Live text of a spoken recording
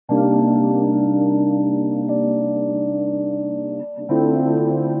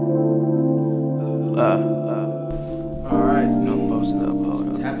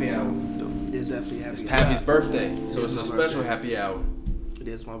It's Pavy's birthday, so it's a special happy hour. It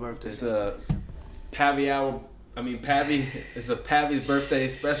is my birthday. It's a Pavy hour. Pavy. It's a Pavy's birthday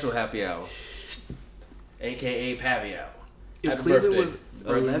special happy hour, aka Pavy hour. Happy Cleveland birthday.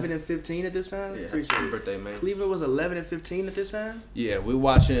 was 11-15 at this time. Yeah, Appreciate happy it. birthday, man. Cleveland was 11-15 at this time. Yeah, we're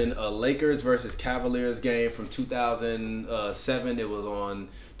watching a Lakers versus Cavaliers game from 2007. It was on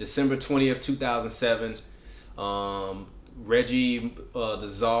December 20th, 2007. Reggie, the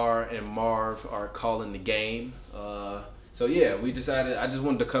Czar, and Marv are calling the game. So yeah, we decided. I just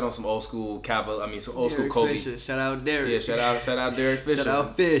wanted to cut on some old school some old school Kobe. Fisher. Shout out Derek. Yeah, shout out Derek Fisher. Shout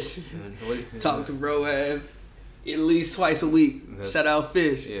out Fish. Talk to bro ass at least twice a week. Shout out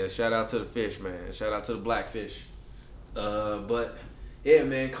Fish. Yeah, shout out to the fish, man. Shout out to the blackfish. But yeah,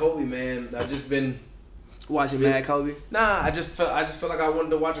 man, Kobe, man. I've just been watching Mad Kobe. Nah, I just felt like I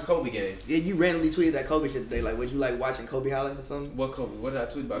wanted to watch a Kobe game. Yeah, you randomly tweeted that Kobe shit today. Like, was you like watching Kobe highlights or something? What Kobe? What did I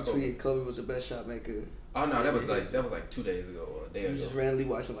tweet about Kobe? You tweeted Kobe was the best shot maker. Oh no, that was like 2 days ago or a day ago. You just randomly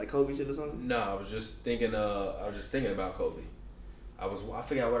watching like Kobe shit or something? No, I was just thinking about Kobe. I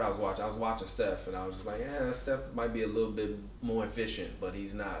forgot what I was watching. I was watching Steph, and I was just like, yeah, Steph might be a little bit more efficient, but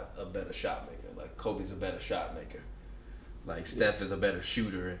he's not a better shot maker. Like Kobe's a better shot maker. Like Steph is a better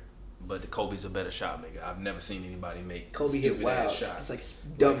shooter, but Kobe's a better shot maker. I've never seen anybody make Kobe stupid hit wild ass shots. It's like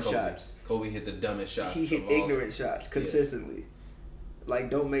dumb shots. Kobe hit the dumbest shots. He hit ignorant shots consistently. Yeah. Like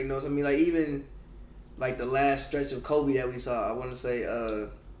don't make no sense. I mean, like even like the last stretch of Kobe that we saw. I want to say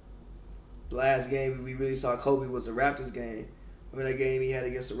the last game we really saw Kobe was the Raptors game. Remember that game he had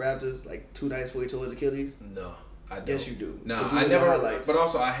against the Raptors like 2 nights before he tore his Achilles? No, I don't. Yes, you do. No, I never. But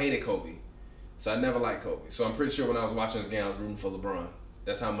also, I hated Kobe, so I never liked Kobe. So I'm pretty sure when I was watching this game, I was rooting for LeBron.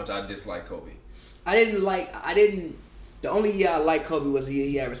 That's how much I dislike Kobe. The only year I liked Kobe was the year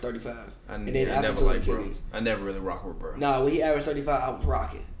he averaged 35. And then after tore his Achilles. I never really rocked with bro. Nah, when he averaged 35, I was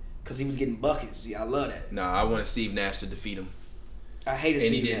rocking because he was getting buckets. Yeah, I love that. Nah, I wanted Steve Nash to defeat him. I hated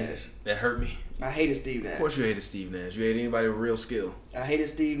Steve Nash. That hurt me. I hated Steve Nash. Of course you hated Steve Nash. You hated anybody with real skill. I hated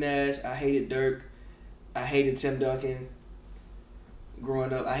Steve Nash. I hated Dirk. I hated Tim Duncan.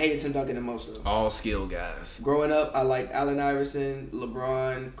 Growing up, I hated Tim Duncan the most though. All skill guys. Growing up, I liked Allen Iverson,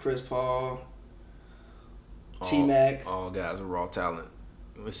 LeBron, Chris Paul, T-Mac. All guys with raw talent.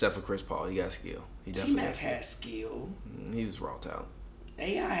 Except for Chris Paul. He got skill. T-Mac had skill. He was raw talent.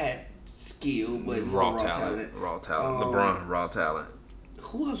 AI had skill, but raw talent. Raw talent. LeBron, raw talent.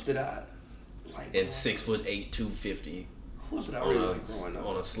 Who else did I like? And 6'8", 250. Who else did I really like growing up?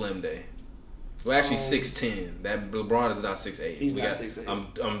 On a slim day. Well, actually 6'10". That LeBron is not 6'8". He's not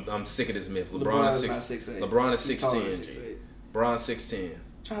 6'8". I'm sick of this myth. LeBron is not 6'8". LeBron is 6'10". LeBron 6'10".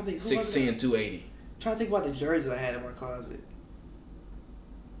 Trying to think. 6'10", 280. Trying to think about the jerseys I had in my closet.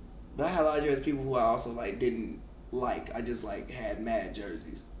 But I had a lot of jerseys people who I also like didn't like. I just like had mad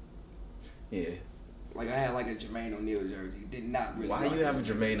jerseys. Yeah. Like I had like a Jermaine O'Neal jersey. Did not really. Why you have a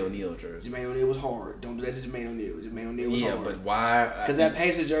Jermaine O'Neal jersey? Jermaine O'Neal was hard. Don't do that to Jermaine O'Neal. Jermaine O'Neal was hard. Yeah, but why? Because that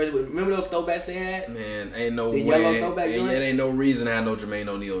Pacers jersey. Remember those throwbacks they had? Man, ain't no the way. Yellow throwback joints? It ain't no reason I had no Jermaine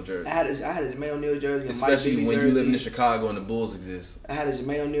O'Neal jersey. I had a Jermaine O'Neal jersey. Especially Mike when jersey. you living in Chicago and the Bulls exist. I had a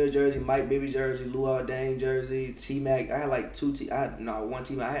Jermaine O'Neal jersey, Mike Bibby jersey, Luol Deng jersey, T-Mac. I had like one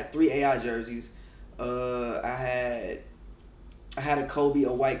T-Mac. I had 3 AI jerseys. I had a Kobe,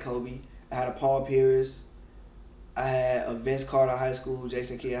 a white Kobe. I had a Paul Pierce. I had a Vince Carter High School,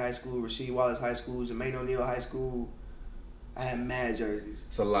 Jason Kidd High School, Rasheed Wallace High School, Jermaine O'Neal High School. I had mad jerseys.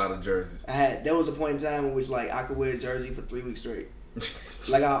 It's a lot of jerseys. There was a point in time in which like I could wear a jersey for 3 weeks straight.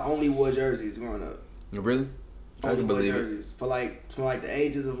 Like I only wore jerseys growing up. Really? I can believe jerseys. From the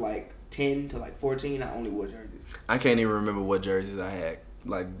ages of like 10 to like 14, I only wore jerseys. I can't even remember what jerseys I had.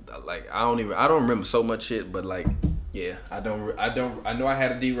 Like I don't remember so much shit, but like yeah, I know I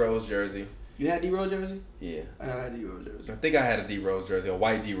had a D Rose jersey. You had D Rose jersey? Yeah. I never had a D Rose jersey. I think I had a D Rose jersey, a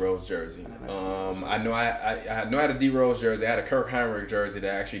white D Rose jersey. I know I had a D Rose jersey. I had a Kirk Heinrich jersey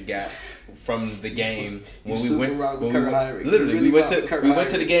that I actually got from the game when we went. Literally, we went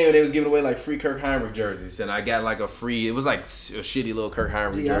to the game and they was giving away like free Kirk Heinrich jerseys, and I got like a free. It was like a shitty little Kirk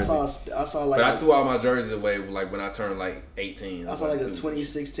Heinrich jersey. I saw like. But I threw all my jerseys away like when I turned like 18. I saw like a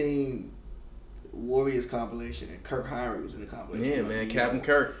 2016 Warriors compilation, and Kirk Heinrich was in the compilation. Yeah, man, Captain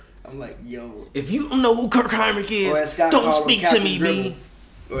Kirk. I'm like, yo. If you don't know who Kirk Heinrich is, don't speak to me, B.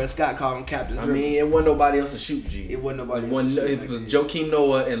 Or as Scott called him, Captain Dribble. I mean, it wasn't nobody else to shoot, G. It wasn't nobody else to shoot. It was Joakim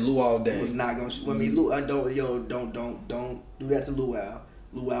Noah and Luol Deng. It was not going to shoot. I mean, don't do that to Luol.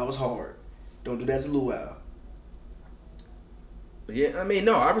 Luol was hard. Don't do that to Luol. Yeah, I mean,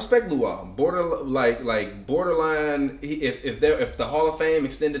 no, I respect Luol. Borderline. If the Hall of Fame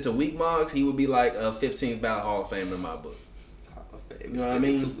extended to weak marks, he would be like a 15th ballot Hall of Fame in my book. nigga. You know what I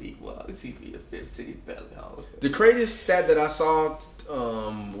mean? 2 week. Well, he be a 15 belly hole. The craziest stat that I saw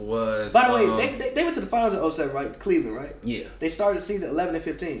was. By the way, they went to the finals in 07, right? Cleveland, right? Yeah. They started the season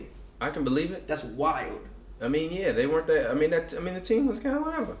 11-15. I can believe it. That's wild. I mean, yeah, they weren't that. I mean, the team was kind of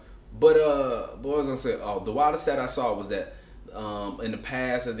whatever. But what was I gonna say? Oh, the wildest stat I saw was that in the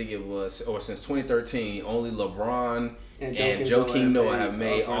past, I think it was, or since 2013, only LeBron and Joakim Noah have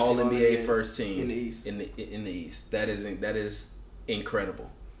made All NBA first team in the East. In the East, that is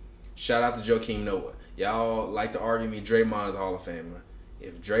incredible. Shout out to Joakim Noah. Y'all like to argue me. Draymond is a Hall of Famer.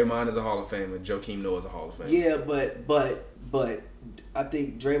 If Draymond is a Hall of Famer, Joakim Noah is a Hall of Famer. Yeah, but I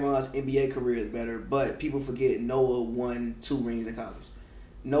think Draymond's NBA career is better. But people forget Noah won 2 rings in college.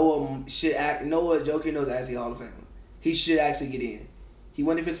 Joakim Noah's actually a Hall of Famer. He should actually get in. He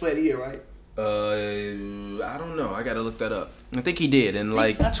won Defensive Player of the Year, right? I don't know. I gotta look that up. I think he did in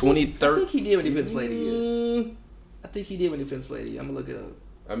 2013. I think he did win Defensive Player of the Year. I think he did win Defensive Player of the Year. I'm gonna look it up.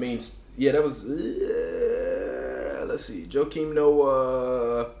 I mean, yeah, that was. Let's see, Joakim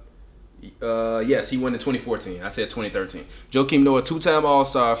Noah. Yes, he won in 2014. I said 2013. Joakim Noah, 2-time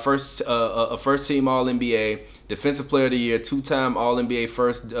All-Star, first team All-NBA, Defensive Player of the Year, 2-time All-NBA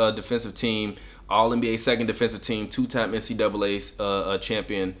first defensive team, All-NBA second defensive team, 2-time NCAA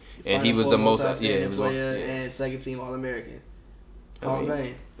champion, and he was the most and second team All-American. Hall of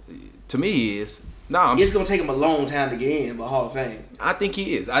Fame. To me, he is. It's gonna take him a long time to get in, but Hall of Fame. I think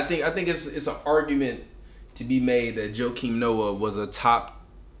he is. I think it's an argument to be made that Joakim Noah was a top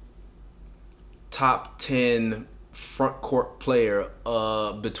 10 front court player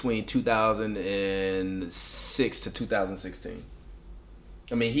between 2006 to 2016.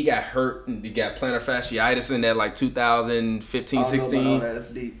 I mean, he got hurt and he got plantar fasciitis in that 2015, 16. Oh, that's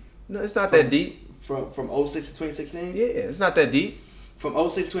deep. No, it's not that deep. From 06 to 2016? Yeah, it's not that deep. From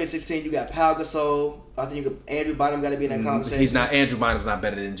 06 to 2016, you got Pau Gasol. I think Andrew Bynum got to be in that conversation. He's not. Andrew Bynum's not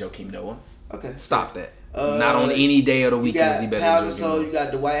better than Joakim Noah. Okay. Stop that. Not on any day of the week is he better than Joakim Noah. You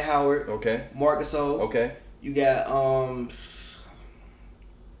got Dwight Howard. Okay. Marc Gasol. Okay. You got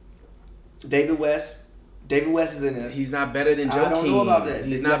David West. David West is in there. He's not better than Joakim. I don't know about that.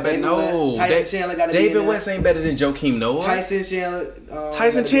 He's not better. No. Tyson Chandler got to be in there. David West ain't better than Joakim Noah. Tyson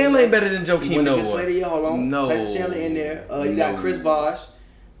Chandler ain't better than Joakim Noah. Hold on. No. Tyson Chandler in there. You got Chris Bosh.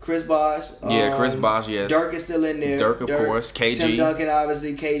 Chris Bosh, yes. Dirk is still in there. Dirk, of course. KG. Tim Duncan,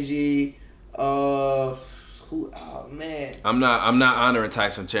 obviously. KG. Who? Oh man. I'm not honoring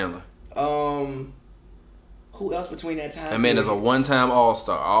Tyson Chandler. Who else between that time? That man is a 1-time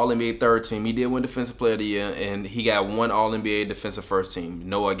All-Star, All-NBA third team. He did win Defensive Player of the Year, and he got 1 All-NBA defensive first team.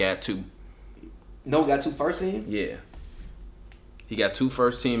 Noah got 2. Noah got 2 first team? Yeah. He got 2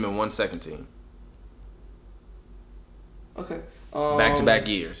 first team and 1 second team. Okay. Back-to-back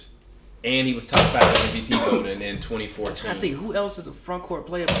years. And he was top 5 MVP voting in 2014. I think who else is a front court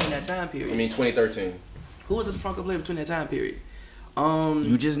player between that time period? 2013. Who was a front court player between that time period?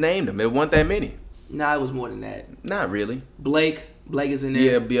 You just named them. It wasn't that many. Nah, it was more than that. Not really. Blake is in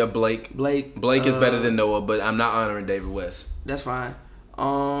there. Yeah, Blake. Blake is better than Noah, but I'm not honoring David West. That's fine.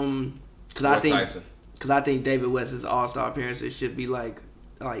 Tyson. Because I think David West's All-Star appearances should be like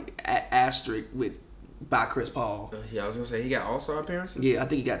asterisk by Chris Paul. Yeah, I was gonna say he got All-Star appearances. Yeah, I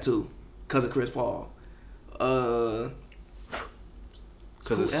think he got 2 because of Chris Paul. Because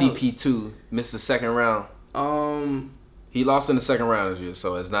of CP2 missed the second round. He lost in the second round this year,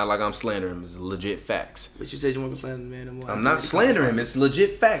 so it's not like I'm slandering him. It's legit facts. But you said you weren't slandering the man no more. I'm not slandering him. It's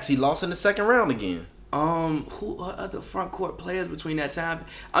legit facts. He lost in the second round again. Who are other front court players between that time?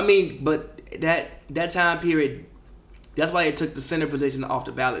 I mean, but that time period, that's why they took the center position off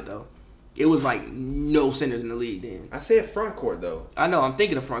the ballot, though. It was like no centers in the league then. I said front court though. I know. I'm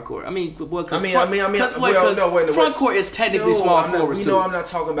thinking of front court. Front court is technically small forwards too. I'm not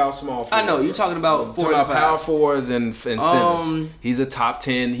talking about small forwards. I know you're talking about power forwards and centers. He's a top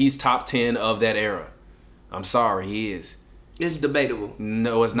 10. He's top 10 of that era. I'm sorry, he is. It's debatable.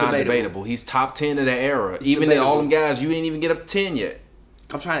 No, it's not debatable. He's top 10 of that era. Even all them guys, you didn't even get up to 10 yet.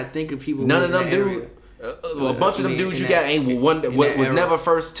 I'm trying to think of people. None of them do. A bunch of them dudes you got ain't was never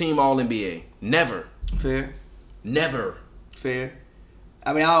first team All NBA. Never. Fair. Never. Fair.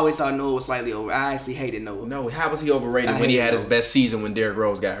 I mean, I always thought Noah was slightly over. I actually hated Noah. No, how was he overrated when he had his best season when Derrick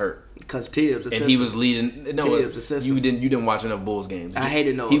Rose got hurt? Because Tibbs, and he was leading. No, you didn't watch enough Bulls games. I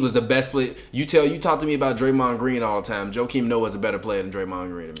hated Noah. He was the best player. You talk to me about Draymond Green all the time. Joakim Noah is a better player than Draymond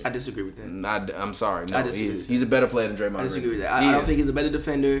Green to me. I disagree with that. I'm sorry. No, he's a better player than Draymond Green. I disagree with that. I don't think he's a better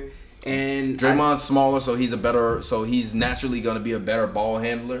defender. And Draymond's smaller, so he's naturally going to be a better ball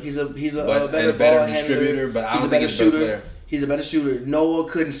handler. He's a better distributor, but I don't think he's a better player. He's a better shooter. Noah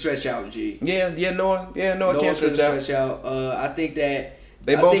couldn't stretch out, G. Noah can't stretch out. I think that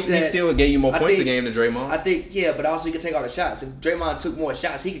he still gave you more points a game than Draymond. I think, but also he could take all the shots. If Draymond took more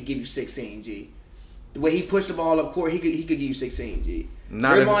shots, he could give you 16, G. The way he pushed the ball up court, he could give you 16, G.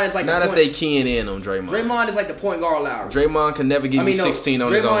 Draymond is like if they keying in on Draymond. Draymond is like the point guard Lowry. Draymond can never give you 16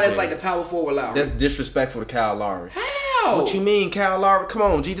 on his own Draymond team. is like the power forward Lowry. That's disrespectful to Kyle Lowry. How? What you mean, Kyle Lowry? Come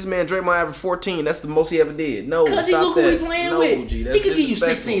on, G. This man Draymond averaged 14. That's the most he ever did. No, because he look who he playing with. G, he could give you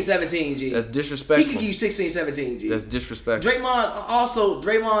 16, 17, G. That's disrespectful. He could give you 16, 17, G. That's disrespectful.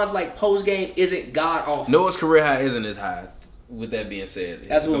 Draymond's like post game isn't god awful. Noah's career high isn't as high. With that being said,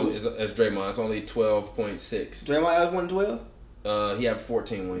 that's as Draymond. It's only 12.6. Draymond averaged 112. He had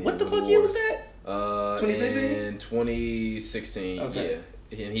 14 when what the fuck year was that? 2016. In 2016, okay.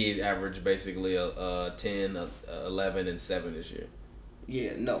 Yeah, and he averaged basically 10, 11, and 7 this year.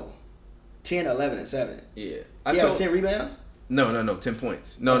 Yeah, no, 10, 11, and 7. Yeah, he had 10 rebounds. No, 10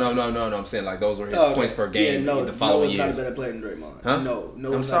 points. No. I'm saying like those were his points per game. Yeah, the following Noah's years. not a better player than Draymond. Huh?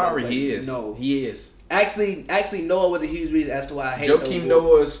 No. I'm sorry, he is. No, he is. Actually, Noah was a huge reason as to why I hate Joakim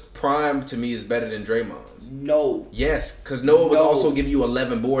Noah's prime to me is better than Draymond's. No. Yes, because Noah was also giving you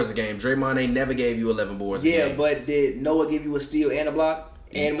 11 boards a game. Draymond ain't never gave you 11 boards a game. Yeah, but did Noah give you a steal and a block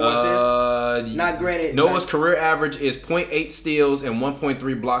and more assists? Not granted. Noah's career average is 0.8 steals and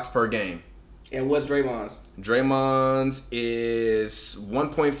 1.3 blocks per game. And what's Draymond's? Draymond's is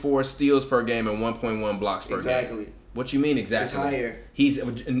 1.4 steals per game and 1.1 blocks per game. Exactly. What you mean exactly? It's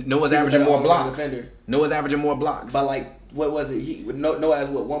higher. Noah's averaging more blocks. Noah's averaging more blocks. But like, what was it? Noah has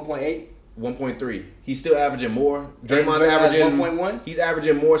what, 1.8? 1.3. He's still averaging more. Draymond's averaging 1.1. He's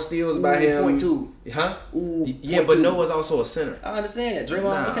averaging more steals by him. 0.2. Huh? Yeah, but Noah's also a center. I understand that.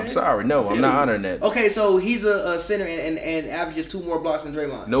 Draymond. Okay. I'm sorry. No, I'm not honoring that. Okay, so he's a center and averages 2 more blocks than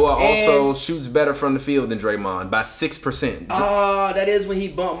Draymond. Noah also shoots better from the field than Draymond by 6%. That is when he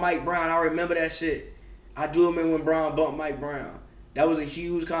bumped Mike Brown. I remember that shit. I do remember when Brown bumped Mike Brown. That was a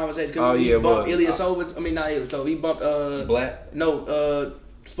huge conversation. He bumped Ilyasova. not Ilyasova. He bumped Black. No,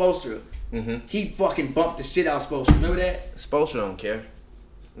 Spoelstra. Mm-hmm. He fucking bumped the shit out of Spoelstra. Remember that? Spoelstra don't care.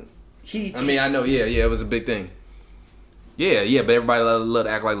 I know. Yeah, it was a big thing. Yeah, but everybody loved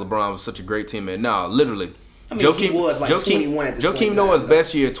to act like LeBron was such a great teammate. No, literally. He was like 21 at this point. Joakim Noah's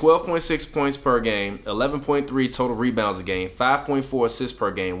best year, 12.6 points per game, 11.3 total rebounds a game, 5.4 assists per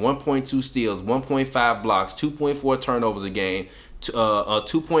game, 1.2 steals, 1.5 blocks, 2.4 turnovers a game,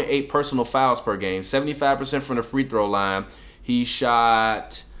 2.8 personal fouls per game, 75% from the free throw line. He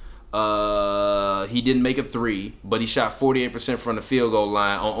shot... he didn't make a 3, but he shot 48% from the field goal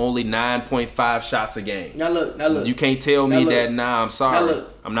line on only 9.5 shots a game. Now look. You can't tell me that. Nah, I'm sorry.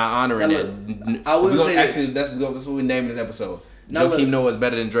 I'm not honoring that. I will say actually, that's what we named this episode. Joakim Noah is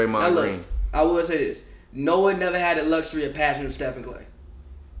better than Draymond Green. I will say this. Noah never had the luxury of passing Stephen Clay.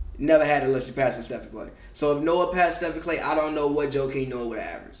 Never had the luxury of passing Stephen Clay. So if Noah passed Stephen Clay, I don't know what Joakim Noah would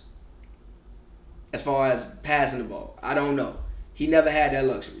average. As far as passing the ball, I don't know. He never had that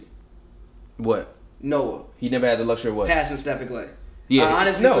luxury. What? Noah. He never had the luxury of what? Passing Stephen Clay. Yeah. I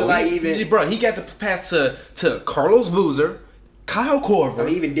honestly feel like bro, he got the pass to Carlos Boozer, Kyle Korver.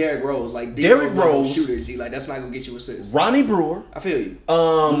 Even Derrick Rose. Like Derrick Rose. Shooters, like that's not gonna get you assists. Ronnie Brewer. I feel you.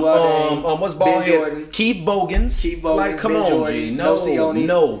 What's ball Jordan. Keith Bogans. Like, come on, Jordan, G.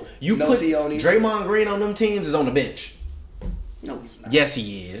 No. You put Sione. Draymond Green on them teams is on the bench. No, he's not. Yes,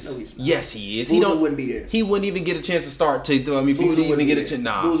 he is. No, he's not. Yes, he is. Boozer wouldn't be there. He wouldn't even get a chance to start. Boozer wouldn't get a chance.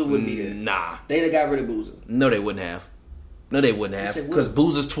 Nah. Boozer wouldn't be there. Nah. They'd have got rid of Boozer. No, they wouldn't have. Because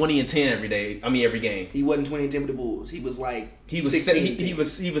Boozer's 20 and 10 every game. He wasn't 20 and 10 with the Bulls. He was like he was 16. He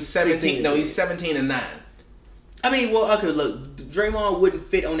was 17. No, he's 17 and 9. I mean, well, okay, look, Draymond wouldn't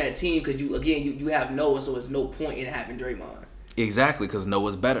fit on that team because you have Noah, so there's no point in having Draymond. Exactly, because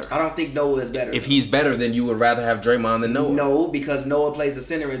Noah's better. I don't think Noah is better. If he's better, then you would rather have Draymond than Noah. No, because Noah plays a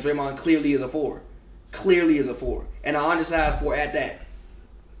center and Draymond clearly is a 4. And an undersized 4 at that.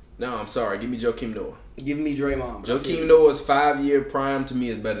 No, I'm sorry. Give me Joakim Noah. Give me Draymond. Joakim Noah's 5-year prime to me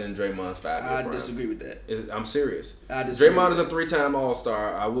is better than Draymond's 5-year prime. I disagree with that. I'm serious. Draymond is a 3-time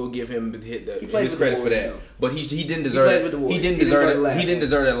All-Star. I will give him his credit for that. Though. But he didn't deserve it. He didn't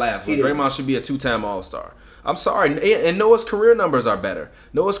deserve that last one. Draymond should be a 2-time All-Star. I'm sorry. And Noah's career numbers are better.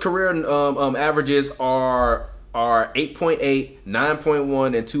 Noah's career averages are 8.8,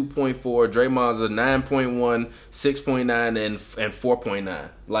 9.1, and 2.4. Draymond's a 9.1, 6.9, and 4.9.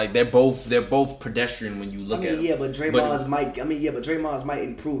 Like they're both pedestrian when you look at them. Yeah, but Draymond's might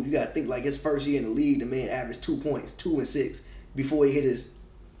improve. You gotta think like his first year in the league, the man averaged 2 points, 2 and 6 before he hit his.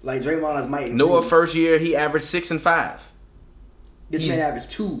 Like Draymond's might improve. Noah first year he averaged 6 and 5. This man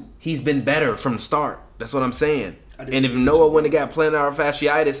averaged 2. He's been better from the start. That's what I'm saying. And if Noah wouldn't have got plantar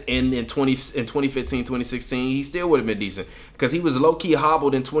fasciitis in 2015, 2016, he still would have been decent. Because he was low-key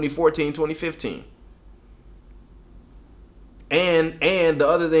hobbled in 2014, 2015. And the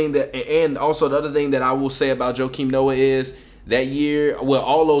other thing that I will say about Joakim Noah is that year, well,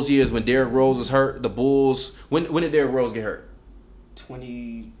 all those years when Derrick Rose was hurt, the Bulls. When did Derrick Rose get hurt?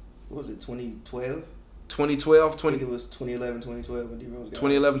 2012? 2012? I think it was 2011, 2012 when D-Rose got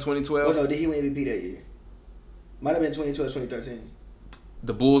 2011, 2012? Oh, no, did he win MVP that year? Might have been 2012, 2013.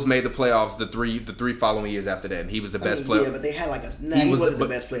 The Bulls made the playoffs the three following years after that, and he was the best player. Yeah, but they had like a... Nah, he wasn't the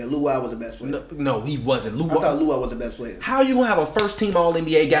best player. Luau was the best player. No, he wasn't. I thought Luau was the best player. How you going to have a first-team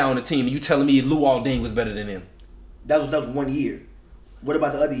All-NBA guy on the team and you telling me Luau Deng was better than him? That was 1 year. What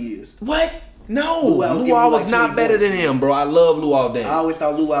about the other years? What? No, Luau was not better than him, bro. I love Luau Deng. I always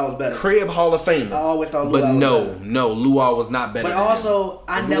thought Luau was better. Crib Hall of Famer. I always thought Luau was better. But no, Luau was not better. But also,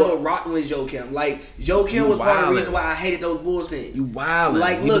 I never rocked with Joakim. Like, Joakim was part of the reason why I hated those Bulls teams. You wildin'.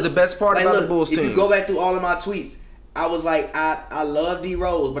 Like, he was the best part about the Bulls teams. If you go back through all of my tweets, I was like, I love D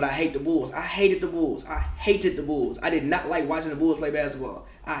Rose, but I hate the Bulls. I hated the Bulls. I hated the Bulls. I did not like watching the Bulls play basketball.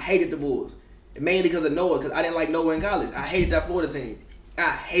 I hated the Bulls. Mainly because of Noah, because I didn't like Noah in college. I hated that Florida team.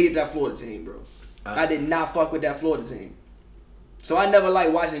 Bro. I did not fuck with that Florida team. So I never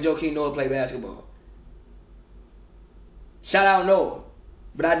liked watching Joakim Noah play basketball. Shout out Noah.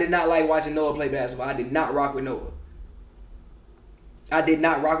 But I did not like watching Noah play basketball. I did not rock with Noah. I did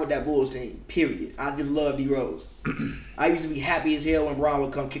not rock with that Bulls team. Period. I just love D Rose. I used to be happy as hell when Bron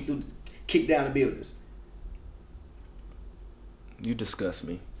would come kick down the buildings. You disgust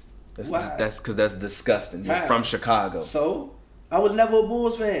me. Why? That's because that's disgusting. You're from Chicago. So? I was never a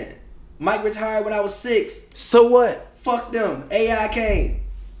Bulls fan. Mike retired when I was 6. So what? Fuck them. AI came.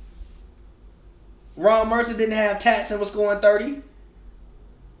 Ron Mercer didn't have tats and was scoring 30.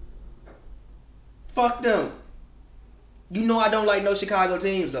 Fuck them. You know I don't like no Chicago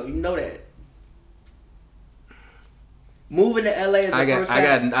teams though. You know that. Moving to LA is the first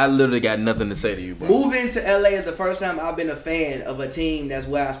time. I literally got nothing to say to you, bro. Moving to LA is the first time I've been a fan of a team that's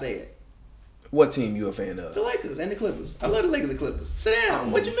where I stay at. What team you a fan of? The Lakers and the Clippers. I love the Lakers and Clippers. Sit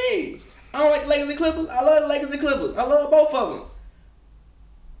down. What you mean? I don't like the Lakers and Clippers. I love the Lakers and Clippers. I love both of them.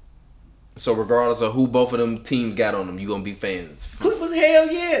 So regardless of who both of them teams got on them, you gonna be fans? Clippers,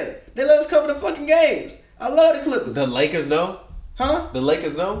 hell yeah. They let us cover the fucking games. I love the Clippers. The Lakers know? Huh? The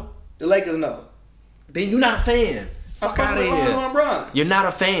Lakers know? The Lakers know. Then you're not a fan. Fuck out of here. You're not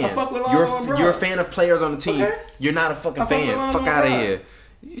a fan. I fuck with Lonzo and Bron. You're a fan of players on the team. Okay. You're not a fucking fan. Fuck out of here.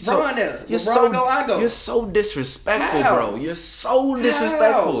 You're so disrespectful, bro. You're so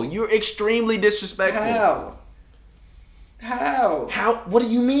disrespectful. You're extremely disrespectful. How? What do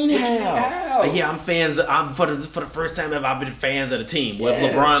you mean how? Yeah, I'm fans. I'm for the first time ever. I've been fans of the team. Well,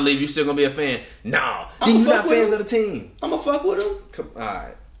 if LeBron leave, you still gonna be a fan? No. Then you're not fans of the team. I'm gonna fuck with him. All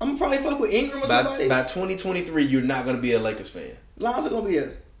right. I'm gonna probably fuck with Ingram or somebody. By 2023, you're not gonna be a Lakers fan. Lonzo gonna be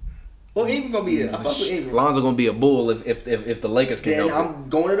there. Or Ingram gonna be there. I fuck with Ingram. Lonzo gonna be a Bull if the Lakers can help. Then I'm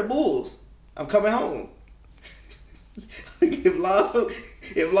going to the Bulls. I'm coming home.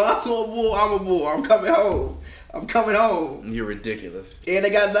 if Lonzo a Bull, I'm a Bull. I'm coming home. You're ridiculous. And they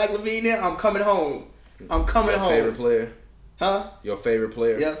got Zach LaVine there. I'm coming home. Your favorite player? Huh? Your favorite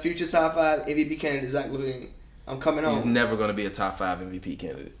player? Yeah, future top 5 MVP candidate Zach LaVine. I'm coming home. He's never going to be a top 5 MVP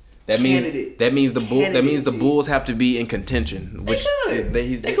candidate. That means the Bulls have to be in contention. They should.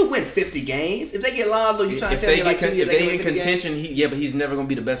 They could win 50 games. If they get Lonzo, you trying to tell me like 2 years if they in contention, but he's never going to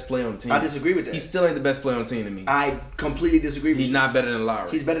be the best player on the team. I disagree with that. He still ain't the best player on the team to me. I completely disagree with you. He's not better than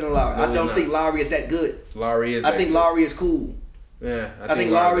Lowry. He's better than Lowry. No, I don't think Lowry is that good. I think Lowry is cool. Yeah, I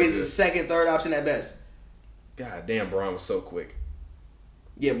think Lowry is the second, third option at best. God damn, Bron was so quick.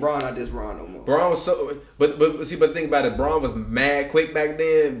 Yeah, Bron not this Bron no more. Bron was so, but think about it. Bron was mad quick back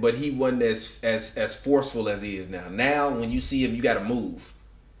then, but he wasn't as forceful as he is now. Now, when you see him, you got to move,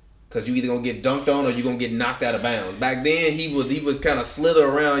 cause you either gonna get dunked on or you gonna get knocked out of bounds. Back then, he was kind of slither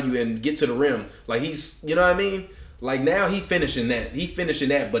around you and get to the rim. Like he's, you know what I mean? Like now he finishing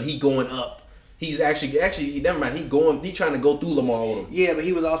that, but he going up. He's actually never mind. He trying to go through them all with him. Yeah, but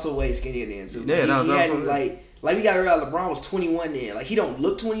he was also way skinnier then too. Yeah, he hadn't like we got to realize LeBron was 21 then. Like he don't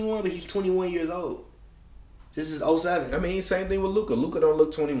look 21, but he's 21 years old. This is 07. I mean, same thing with Luka. Luka don't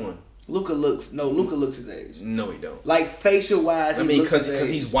look 21. Luka looks his age. No, he don't. Like facial wise, because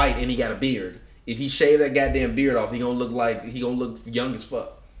he's white and he got a beard. If he shaved that goddamn beard off, he gonna look young as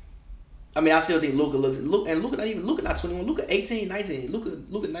fuck. I mean, I still think Luka not 21. Luka 18, 19.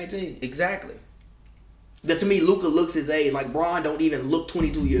 Luka 19. Exactly. That to me, Luka looks his age. Like Bron don't even look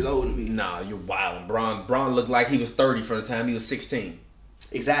 22 years old to me. Nah, you're wildin'. Bron looked like he was 30 from the time he was 16.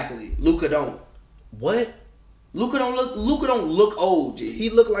 Exactly. Luka don't. What? Luka don't look old, G. He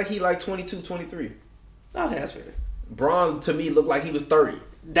looked like he like 22, 23. Okay, that's fair. Bron to me looked like he was 30.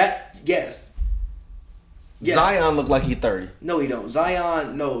 Yes. Zion looked like he 30. No, he don't.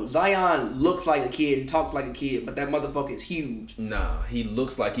 Zion looks like a kid and talks like a kid, but that motherfucker is huge. Nah, he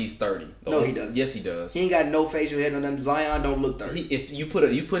looks like he's 30. No, he doesn't. Yes, he does. He ain't got no facial hair, no nothing. Zion don't look 30. If you put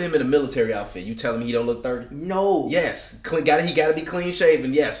him in a military outfit, you telling me he don't look 30? No. Yes. He gotta be clean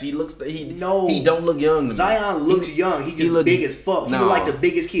shaven. Yes, he looks. He don't look young. To Zion looks young. He just big as fuck. He look like the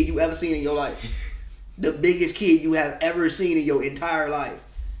biggest kid you ever seen in your life. The biggest kid you have ever seen in your entire life.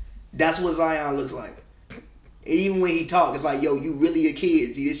 That's what Zion looks like. And even when he talk, it's like, yo, you really a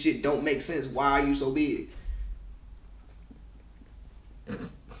kid. G, this shit don't make sense. Why are you so big?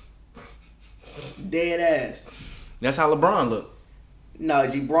 Dead ass. That's how LeBron look. No,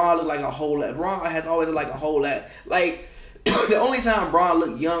 G, Bron look like a whole lot. Bron has always looked like a whole lot. Like, the only time Bron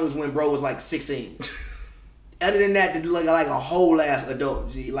looked young is when bro was like 16. Other than that, they look like a whole ass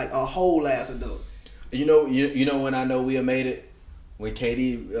adult, G. Like a whole ass adult. You know when I know we have made it? When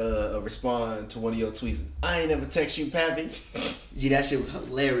KD respond to one of your tweets, I ain't never text you, Pappy. Gee, that shit was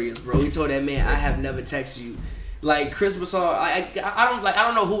hilarious, bro. He told that man, I have never texted you. Like Chris Broussard, I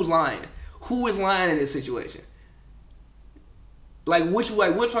don't know who's lying. Who is lying in this situation? Like which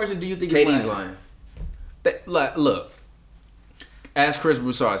person do you think is lying? Look, as Chris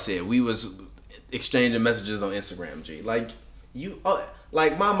Broussard said, we was exchanging messages on Instagram. G,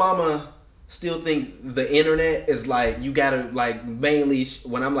 like my mama still think the internet is like you gotta like mainly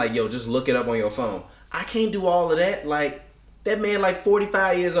when I'm like, yo, just look it up on your phone. I can't do all of that. Like that man like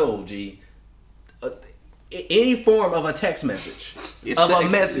 45 years old, G. Any form of a text message a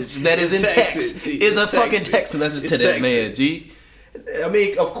message that is in text is a fucking text message to that man, G. I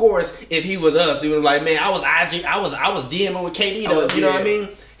mean, of course, if he was us, he would be like, man, I was DMing with KD though. You know what I mean?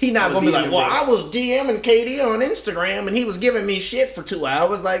 He not gonna be like, well, I was DMing KD on Instagram and he was giving me shit for 2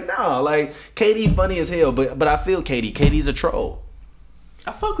 hours. Like, no, like KD funny as hell, but I feel KD's a troll.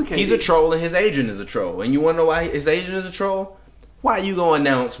 I fuck with KD. He's a troll and his agent is a troll. And you wanna know why his agent is a troll? Why you gonna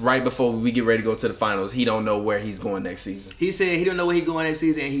announce right before we get ready to go to the finals he don't know where he's going next season? He said he don't know where he's going next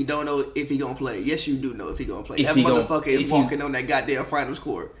season and he don't know if he gonna play. Yes, you do know if he gonna play. That motherfucker is walking on that goddamn finals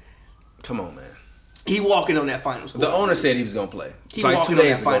court. Come on, man. He walking on that finals court. The owner said he was gonna play. He like walking 2 on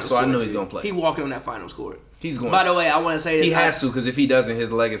days that ago, finals so I court. know he's gonna play. He walking on that finals court. He's going. By the way, I want to say this. He has to, because if he doesn't,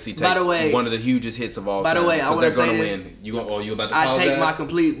 his legacy takes one of the hugest hits of all time. By the way, I want to say this. Win. You about to apologize? I take my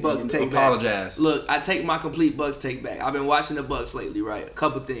complete Bucks take back. Apologize. Look, I take my complete Bucks take back. I've been watching the Bucks lately, right? A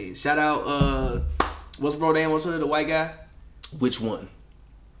couple things. Shout out, what's bro name on Twitter? The white guy. Which one?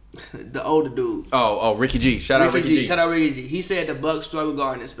 The older dude. Oh, Ricky G. Shout out Ricky G. Shout out Ricky G. He said the Bucks struggle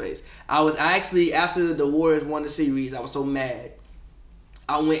guarding in space. I actually, after the Warriors won the series, I was so mad.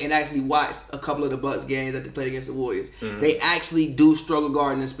 I went and actually watched a couple of the Bucks games that they played against the Warriors. Mm-hmm. They actually do struggle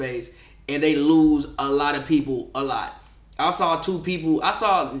guarding in space, and they lose a lot of people a lot. I saw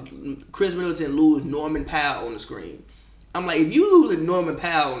Chris Middleton lose Norman Powell on the screen. I'm like, if you lose a Norman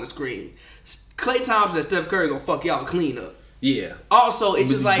Powell on the screen, Klay Thompson and Steph Curry gonna fuck y'all clean up. Yeah. Also,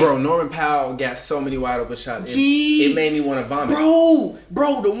 it's just like, bro, Norman Powell got so many wide open shots. It made me want to vomit.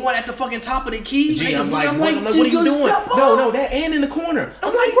 Bro, the one at the fucking top of the key. G, I'm like, what are you doing? No, that and in the corner.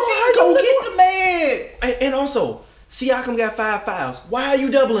 I'm like, bro, go get the man. And also, Siakam got 5 fouls. Why are you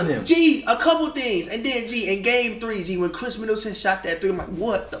doubling him? G, a couple things, and then G, in game 3, G, when Chris Middleton shot that 3, I'm like,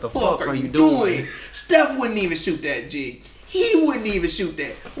 what the fuck are you doing? Steph wouldn't even shoot that, G. He wouldn't even shoot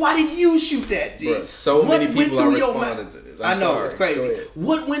that. Why did you shoot that, G? Bro, so many people are responding to this. I know, it's crazy.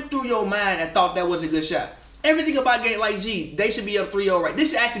 What went through your mind and thought that was a good shot? Everything about game like G, they should be up 3-0 right.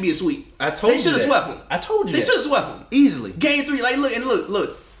 This should actually be a sweep. I told you they should have swept him. I told you they should have swept him easily. Game 3, like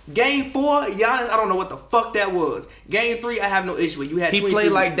look. Game 4, Giannis, I don't know what the fuck that was. Game 3, I have no issue with. You had he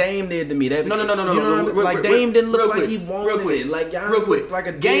played like Dame did to me. No. Like Dame didn't look like he wanted it. Like Giannis looked like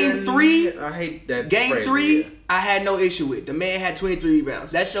a Game 3. I hate that. Game 3, I had no issue with. The man had 23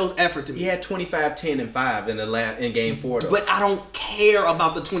 rebounds. That shows effort to me. He had 25, 10, and 5 in Game 4 though. But I don't care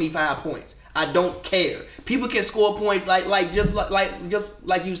about the 25 points. I don't care. People can score points like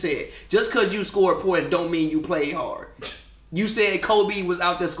you said. Just because you scored points don't mean you played hard. You said Kobe was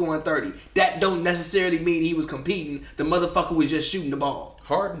out there scoring 30. That don't necessarily mean he was competing. The motherfucker was just shooting the ball.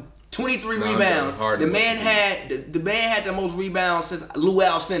 Harden. 23 rebounds. The man had the most rebounds since Lou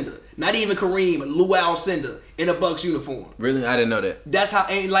Alcindor. Not even Kareem, but Lou Alcindor in a Bucks uniform. Really? I didn't know that. That's how,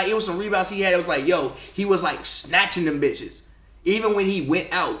 and like it was some rebounds he had. It was like, yo, he was like snatching them bitches. Even when he went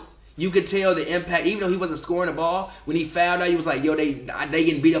out, You could tell the impact, even though he wasn't scoring the ball. When he fouled out, he was like, "Yo, they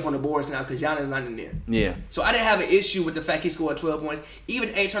getting beat up on the boards now because Giannis not in there." Yeah. So I didn't have an issue with the fact he scored 12 points.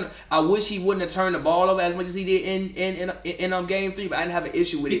 Even I wish he wouldn't have turned the ball over as much as he did in Game 3, but I didn't have an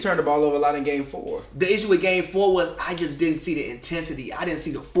issue with it. He turned the ball over a lot in Game 4. The issue with Game 4 was I just didn't see the intensity. I didn't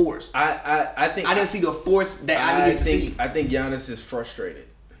see the force. I think I didn't see the force that I needed to see. I think Giannis is frustrated.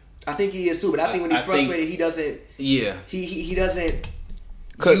 I think he is too, but I think when he's frustrated, he doesn't. Yeah. He doesn't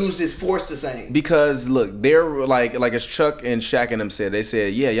use his force the same. Because look, they're like as Chuck and Shaq and them said, they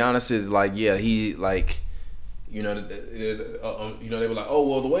said, yeah, Giannis is like, yeah, he like, you know, they were like, oh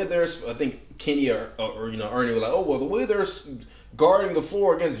well, the way there's, I think Kenny or Ernie were like, oh well, the way they're guarding the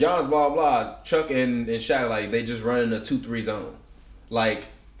floor against Giannis, blah blah. Chuck and Shaq, like, they just run in a 2-3 zone. Like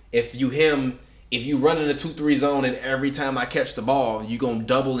if you run in a 2-3 zone and every time I catch the ball, you gonna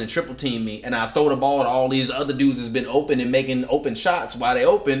double and triple team me, and I throw the ball to all these other dudes that's been open and making open shots while they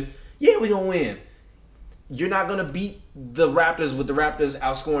open, yeah, we gonna win. You're not gonna beat the Raptors with the Raptors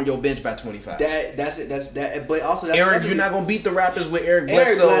outscoring your bench by 25. That's it. But also, Eric, you're not gonna beat the Raptors with Eric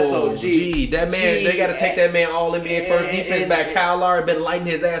Bledsoe. That man, they gotta take that man all NBA first defense back. Kyle Lowry been lighting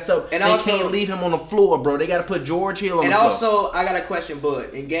his ass up. And they can't leave him on the floor, bro. They gotta put George Hill on the floor. And also, I got a question,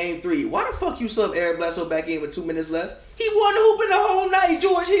 Bud. In Game 3, why the fuck you sub Eric Bledsoe back in with 2 minutes left? He wasn't hooping the whole night.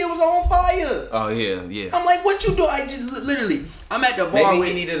 George Hill was on fire. Oh yeah. I'm like, what you doing? I just literally, I'm at the bar. Maybe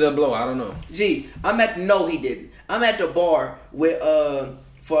he needed a blow. I don't know. No, he didn't. I'm at the bar with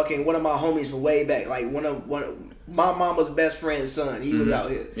fucking one of my homies from way back, like one of my mama's best friend's son. He was out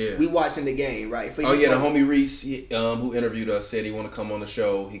here. Yeah. We watching the game, right? The homie Reese, who interviewed us, said he want to come on the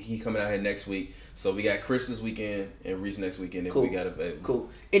show. He coming out here next week. So we got Chris this weekend and Reese next weekend. And cool. We got a cool.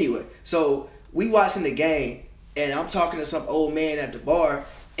 Anyway, so we watching the game, and I'm talking to some old man at the bar.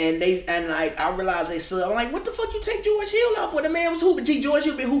 And I realized they sub. I'm like, what the fuck you take George Hill off when the man was hooping? George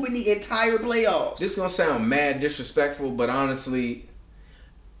Hill been hooping the entire playoffs. This is gonna sound mad disrespectful, but honestly,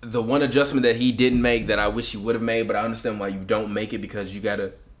 the one adjustment that he didn't make that I wish he would have made, but I understand why you don't make it, because you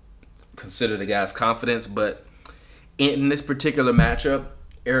gotta consider the guy's confidence. But in this particular matchup,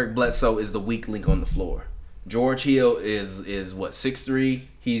 Eric Bledsoe is the weak link on the floor. George Hill is what, 6'3"?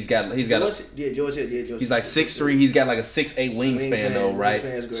 He's like 6'3". He's got like a 6'8" wingspan though,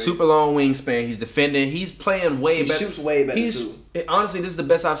 right? Super long wingspan. He's defending. He's playing way better. He shoots way better too. Honestly, this is the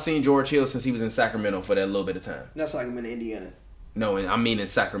best I've seen George Hill since he was in Sacramento for that little bit of time. That's like him in Indiana. No, I mean in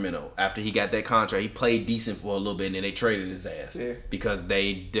Sacramento. After he got that contract, he played decent for a little bit, and then they traded his ass. Fair. Because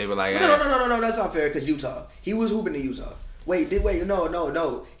they were like, no, that's not fair. Because Utah, he was hooping in Utah.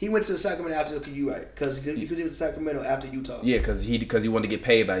 No. He went to Sacramento after because he went to Sacramento after Utah. Yeah, because he wanted to get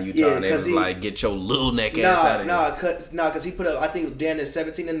paid by Utah, and they was like, get your little neck ass out of here. Because he put up, I think Dan is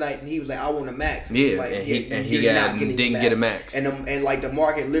 17 a night, and he was like, I want a max. And he didn't get a max. And like the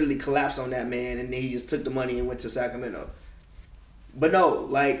market literally collapsed on that man, and then he just took the money and went to Sacramento. But no,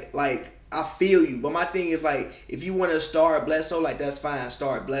 like I feel you. But my thing is, like, if you want to start Bledsoe, like, that's fine,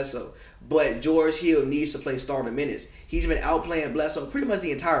 start Bledsoe. But George Hill needs to play starter minutes. He's been outplaying Bledsoe pretty much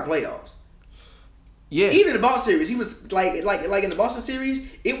the entire playoffs. Yeah. Even in the Boston series, he was like in the Boston series,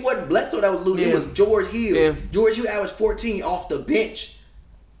 it wasn't Bledsoe that was losing. Yeah. It was George Hill. Yeah. George Hill averaged 14 off the bench.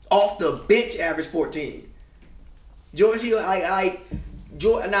 Averaged 14. George Hill,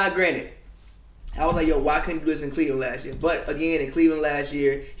 now granted, I was like, yo, why couldn't you do this in Cleveland last year? But again, in Cleveland last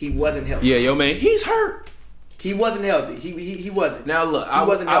year, he wasn't healthy. Yeah, yo, man, he's hurt. He wasn't healthy. He wasn't. Now look, I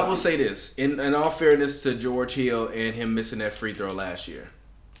will say this in all fairness to George Hill and him missing that free throw last year.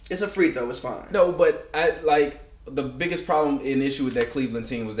 It's a free throw. It's fine. No, but the biggest problem and issue with that Cleveland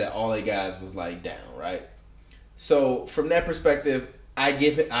team was that all their guys was like down, right? So from that perspective,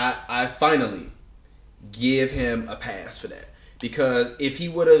 I finally give him a pass for that, because if he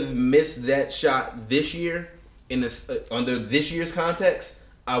would have missed that shot this year under this year's context,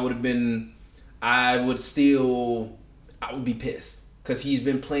 I would be pissed, because he's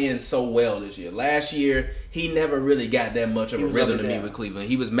been playing so well this year. Last year, he never really got that much of a rhythm to me with Cleveland.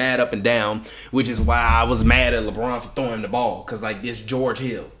 He was mad up and down, which is why I was mad at LeBron for throwing the ball, because like, it's George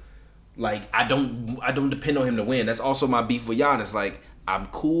Hill. Like, I don't depend on him to win. That's also my beef with Giannis. Like, I'm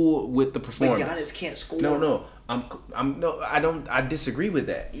cool with the performance. But Giannis can't score. No. I disagree with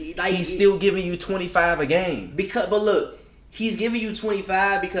that. Like, he's still giving you 25 a game. But look, He's giving you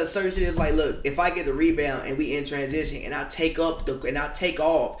 25 because certain shit is like, look, if I get the rebound and we in transition and I take off,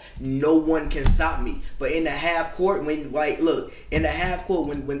 no one can stop me. But in the half court, when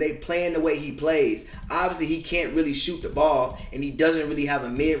they playing the way he plays, obviously he can't really shoot the ball and he doesn't really have a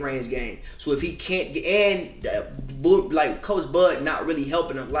mid-range game. So if he can't like Coach Bud not really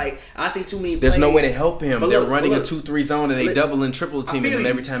helping him. Like I see too many. There's plays, no way to help him. They're running a 2-3 zone and they double and triple teaming him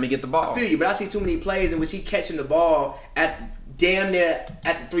every time he get the ball. I feel you, but I see too many plays in which he catching the ball at damn near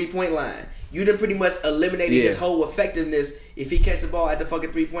at the 3-point line. You done pretty much eliminated his whole effectiveness if he catch the ball at the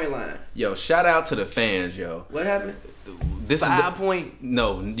fucking 3-point line. Yo, shout out to the fans, yo. What happened? This 5 point.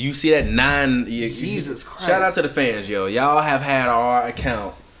 No, you see that 9? Jesus Christ! Shout out to the fans, yo. Y'all have had our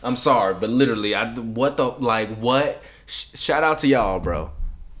account. I'm sorry, but literally, what? Shout out to y'all, bro.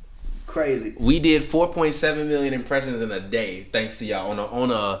 Crazy. We did 4.7 million impressions in a day, thanks to y'all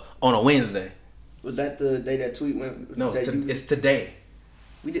on a Wednesday. Was that the day that tweet went? No, it's today.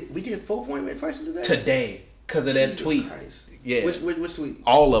 We did 4 point impressions today. Today, because of that tweet. Christ. Yeah. Which tweet?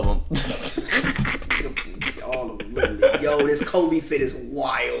 All of them. All of them, literally. Yo, this Kobe fit is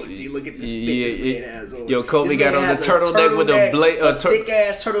wild. You look at this fit this man has on. Yo, Kobe got on the turtleneck with a thick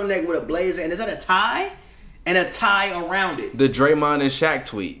ass turtleneck with a blazer, and is that a tie? And a tie around it. The Draymond and Shaq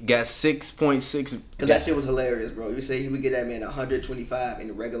tweet got 6.6. Because that shit was hilarious, bro. You say he would get that man 125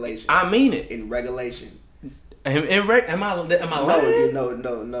 in regulation. I mean it. In regulation. Am I lying? No.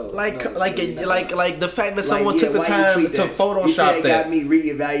 Like the fact that someone took the time to Photoshop you said that. Got me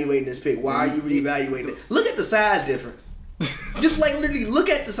reevaluating this pick. Why are you reevaluating it? Look at the size difference. Just like literally look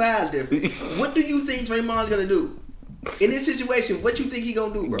at the size difference. What do you think Draymond's gonna do in this situation? What you think he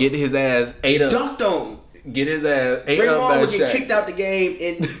gonna do, bro? Get his ass 8 up. Dunked on. Get his ass 8 Draymond up. would get kicked out the game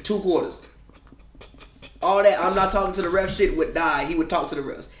in 2 quarters. All that I'm not talking to the ref shit would die. He would talk to the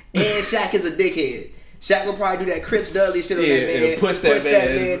refs. And Shaq is a dickhead. Shaq would probably do that Chris Dudley shit on that man. Push that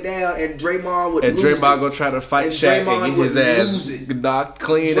man down, and Draymond would lose it. And Draymond gonna try to fight Shaq and get his ass knocked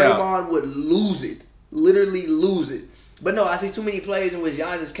clean out. Draymond would lose it. Literally lose it. But no, I see too many plays in which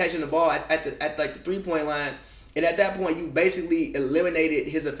Giannis is catching the ball at the 3-point line, and at that point you basically eliminated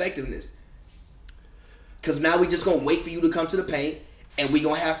his effectiveness. Because now we just gonna wait for you to come to the paint, and we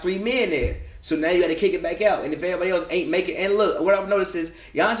gonna have 3 men there. So now you got to kick it back out. And if everybody else ain't making... And look, what I've noticed is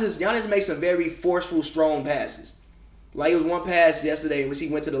Giannis makes some very forceful, strong passes. Like it was one pass yesterday in which he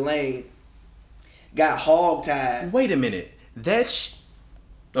went to the lane, got hog-tied. Wait a minute.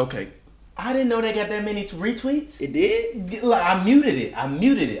 Okay. I didn't know they got that many retweets. It did? Like, I muted it.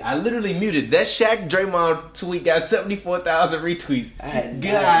 I literally muted. That Shaq Draymond tweet got 74,000 retweets. I had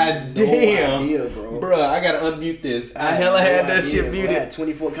God damn. No idea, bro. Bruh, I gotta unmute this. I hella had that shit muted. I had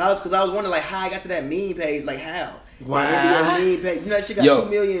 24 college because I was wondering like how I got to that meme page. Like how? Wow. Meme page. You know that shit got 2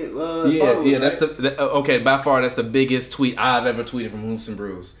 million followers. Yeah. Right? That's okay. By far, that's the biggest tweet I've ever tweeted from Hoops and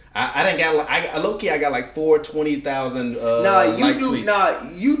Brews. I didn't got I got like 420,000.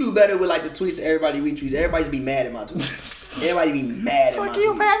 You do better with like the tweets that everybody retweets. Everybody's be mad at my tweets. Everybody be mad at my tweets. Fuck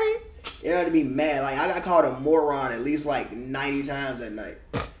you, Pappy. Everybody be mad. Like I got called a moron at least like 90 times that night.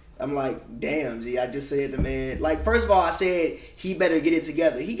 I'm like, damn, G. I just said the man. Like first of all, I said he better get it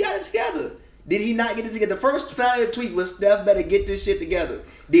together. He got it together. Did he not get it together? The first tweet was Steph better get this shit together.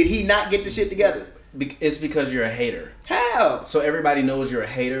 Did he not get the shit together? It's because you're a hater. How? So everybody knows you're a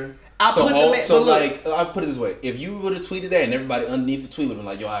hater. I'll put it this way: if you would have tweeted that and everybody underneath the tweet would have been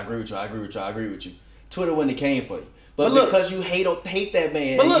like, "Yo, I agree with you," Twitter wouldn't have came for you. But because you hate that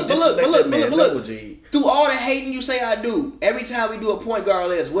man, but look, through all the hating you say I do, every time we do a point guard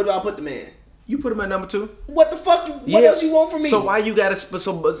list, where do I put the man? You put him at number 2. What the fuck? What else you want from me? So why you gotta?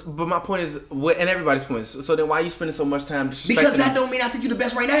 But my point is, and everybody's point is, so then why you spending so much time disrespecting Because that him? don't mean I think you're the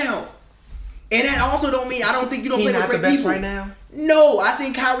best right now. And that also don't mean I don't think you don't play with great people. He's not the best right now? No, I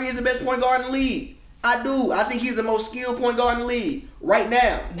think Kyrie is the best point guard in the league. I do. I think he's the most skilled point guard in the league right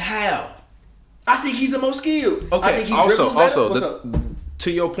now. How? I think he's the most skilled. Okay. I think he dribbles better. What's up?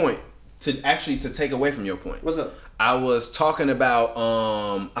 To your point, to take away from your point. What's up? I was talking about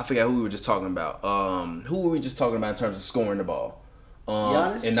I forgot who we were just talking about. Who were we just talking about in terms of scoring the ball?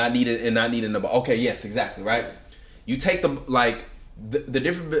 Giannis? and not needing the ball. Okay, yes, exactly, right? You take the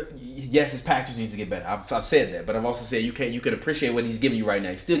different. Yes, his package needs to get better. I've said that, but I've also said you can appreciate what he's giving you right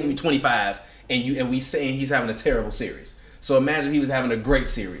now. He's still giving you 25, and we saying he's having a terrible series. So imagine if he was having a great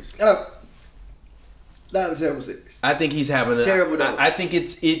series. Not a terrible series. I think he's having a terrible. Though. I think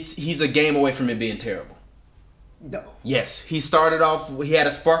he's a game away from it being terrible. No. Yes, he started off. He had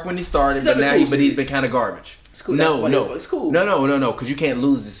a spark when he started, but now he's been kind of garbage. It's cool. No, it's cool. No, because you can't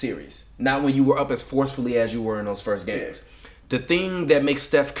lose the series. Not when you were up as forcefully as you were in those first games. the thing that makes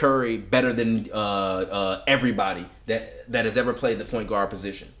Steph Curry better than everybody that has ever played the point guard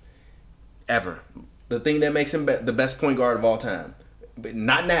position, ever. The thing that makes him the best point guard of all time, but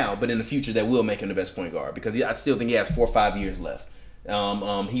not now, but in the future, that will make him the best point guard because I still think he has 4 or 5 years left.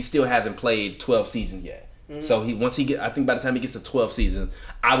 He still hasn't played 12 seasons yet. Mm-hmm. So I think by the time he gets to 12 seasons,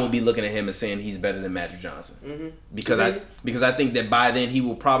 I will be looking at him and saying he's better than Magic Johnson. Mm-hmm. Because I think that by then he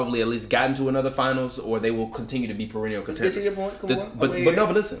will probably at least gotten to another finals, or they will continue to be perennial contenders. Get to your point. Come on. But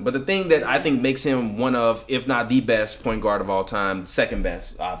listen. But the thing that I think makes him one of, if not the best point guard of all time, second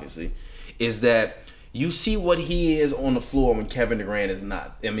best, obviously, is that you see what he is on the floor when Kevin Durant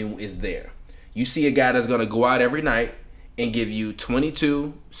is there. You see a guy that's going to go out every night and give you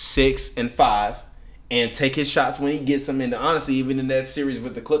 22, 6, and 5. And take his shots when he gets them. And honestly, even in that series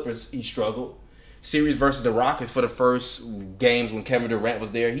with the Clippers, he struggled. Series versus the Rockets for the first games when Kevin Durant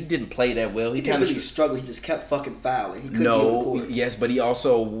was there, he didn't play that well. He didn't really struggle. He just kept fucking fouling. He couldn't be on the court. Yes, but he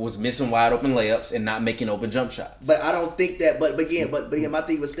also was missing wide open layups and not making open jump shots. But I don't think that. But again, my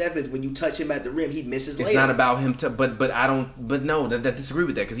thing with Steph is when you touch him at the rim, he misses layups. It's not about him I disagree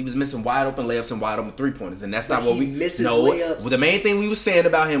with that because he was missing wide open layups and wide open 3-pointers, and that's not what we misses layups. The main thing we was saying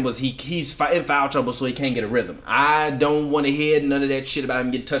about him was he's in foul trouble, so he can't get a rhythm. I don't want to hear none of that shit about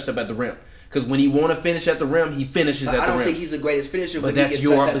him getting touched up at the rim. Because when he want to finish at the rim, he finishes at the rim. I don't think he's the greatest finisher. But that's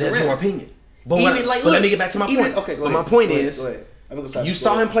your opinion. But let me get back to my point. Okay, go ahead. But my point is, you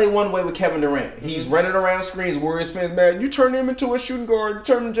saw him play one way with Kevin Durant. Mm-hmm. He's running around screens. Warriors fans, man, you turn him into a shooting guard. You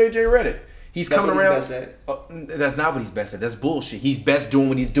turn him JJ Redick. He's coming around. That's not what he's best at. That's bullshit. He's best doing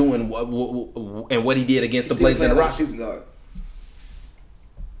what he's doing and what he did against the Blazers and the Rockets.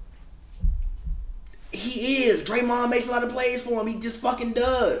 He is. Draymond makes a lot of plays for him. He just fucking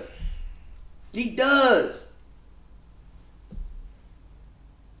does. He does.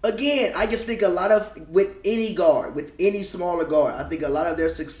 Again, I just think a lot of, with any guard, with any smaller guard, I think a lot of their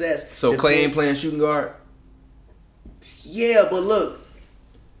success. So Clay ain't playing shooting guard? Yeah, but look,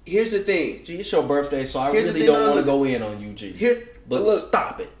 here's the thing. Gee, it's your birthday, so I really don't want to go in on you, G. But look,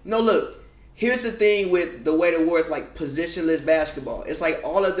 stop it. No, look. Here's the thing with the way the Warriors like positionless basketball. It's like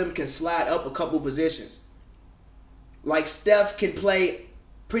all of them can slide up a couple positions. Like Steph can play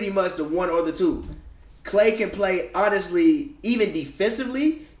pretty much the 1 or the 2. Clay can play, honestly, even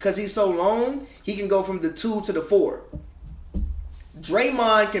defensively, because he's so long, he can go from the 2 to the 4.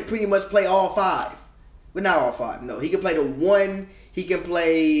 Draymond can pretty much play all 5. But not all 5, no. He can play the 1, he can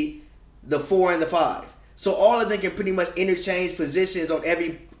play the 4 and the 5. So all of them can pretty much interchange positions on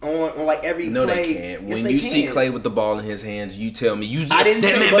every play. No, they can't. When you see Clay with the ball in his hands, you tell me I didn't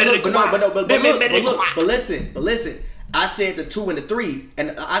say, but listen. I said the 2 and the 3,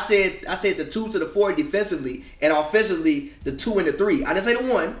 and I said the 2 to the 4 defensively, and offensively the 2 and the 3. I didn't say the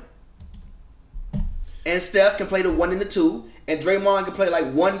 1. And Steph can play the 1 and the 2, and Draymond can play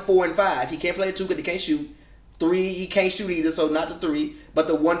like 1, 4, and 5. He can't play the 2 because he can't shoot. 3, he can't shoot either, so not the 3, but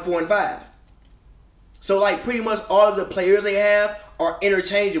the 1, 4, and 5. So like pretty much all of the players they have are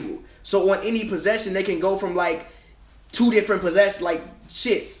interchangeable. So on any possession, they can go from like 2 different possessions, like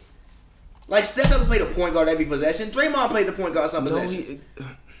shits. Like, Steph doesn't play the point guard every possession. Draymond played the point guard some possessions.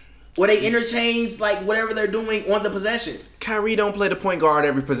 Where they interchange, like, whatever they're doing on the possession. Kyrie don't play the point guard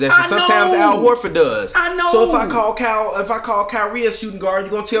every possession. Sometimes Al Horford does. I know. So if I call Kyrie a shooting guard,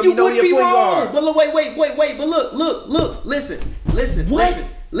 you're going to tell me no, you're a point guard. But look, wait. But look. Listen. What?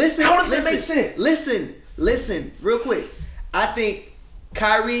 Listen. How does that make sense? Listen. Real quick. I think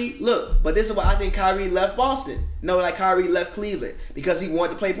Kyrie, but this is why I think Kyrie left Boston. No, like Kyrie left Cleveland. Because he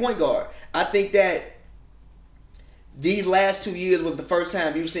wanted to play point guard. I think that these last 2 years was the first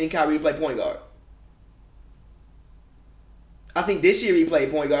time you've seen Kyrie play point guard. I think this year he played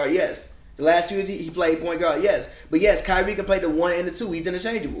point guard, yes. The last 2 years he played point guard, yes. But yes, Kyrie can play the 1 and the 2. He's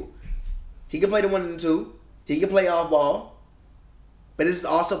interchangeable. He can play the 1 and the 2. He can play off ball. But this is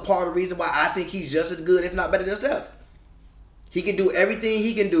also part of the reason why I think he's just as good, if not better than Steph. He can do everything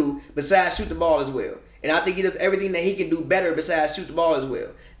he can do besides shoot the ball as well. And I think he does everything that he can do better besides shoot the ball as well.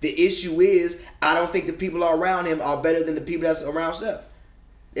 The issue is, I don't think the people around him are better than the people that's around Steph.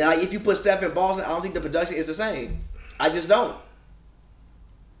 Like, if you put Steph in Boston, I don't think the production is the same. I just don't.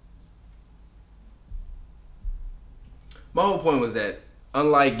 My whole point was that,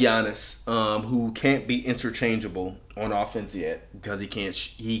 unlike Giannis, who can't be interchangeable on offense yet because he can't,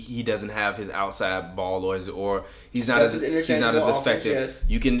 he doesn't have his outside ball or he's not as effective. Yes.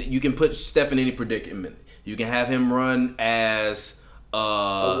 You can put Steph in any predicament. You can have him run as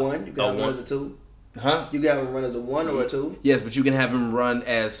a 1. You got him run as a 2. Huh? You got him run as a 1 or a 2. Yes, but you can have him run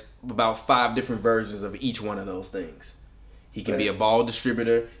as about 5 different versions of each one of those things. He can be a ball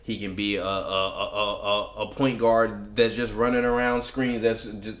distributor. He can be a point guard that's just running around screens. They're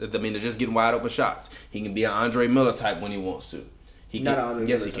just getting wide open shots. He can be an Andre Miller type when he wants to. Not an Andre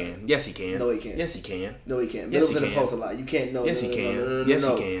Miller type. Can. Yes, he can. No, he can't. Yes, he can. No, he can't. Middle's in the post a lot. You can't know. Yes, he can. Yes,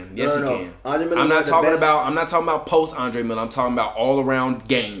 he can. Yes, he can. I'm not talking about post Andre Miller. I'm talking about all around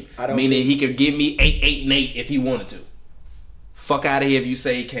game. Meaning he could give me 8 and 8 if he wanted to. Fuck out of here if you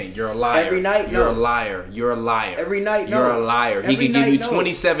say he can't. You're a liar. Every night, You're a liar. You're a liar. Every night, no. You're a liar. He can give you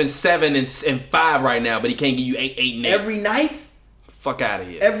 27, 7, and 5 right now, but he can't give you 8, 8, and 8. Every night? Fuck out of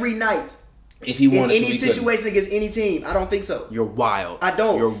here. Every night. If he wanted in any situation against any team, I don't think so. You're wild. I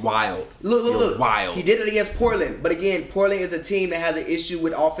don't. You're wild. Look. Wild. He did it against Portland, but again, Portland is a team that has an issue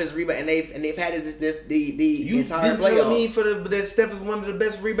with offense rebound, and they've had the entire playoffs. You been that Steph is one of the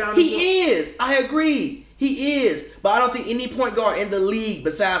best rebounders. He is. I agree. He is. But I don't think any point guard in the league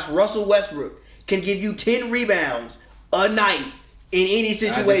besides Russell Westbrook can give you 10 rebounds a night in any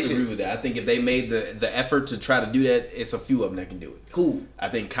situation. I disagree with that. I think if they made the effort to try to do that, it's a few of them that can do it. Who? I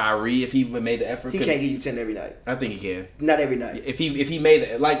think Kyrie, if he made the effort, he can't give you 10 every night. I think he can. Not every night. If he made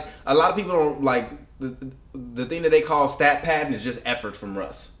it, like a lot of people don't like the thing that they call stat padding is just effort from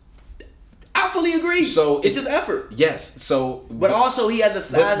Russ. I fully agree. So it's just effort. Yes. So, but also he has the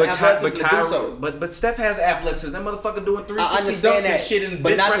size and athleticism to do so. But Steph has athleticism. That motherfucker doing 360 I understand that, shit and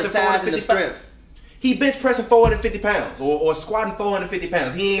but not the size and the strength. He bench pressing 450 pounds or squatting 450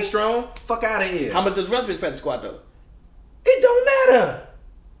 pounds. He ain't strong. Fuck out of here. How much does Russ bench press squat though? It don't matter.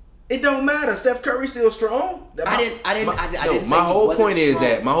 It don't matter. Steph Curry's still strong. My whole point is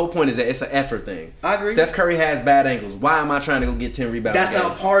that it's an effort thing. I agree. Steph Curry has bad ankles. Why am I trying to go get 10 rebounds? That's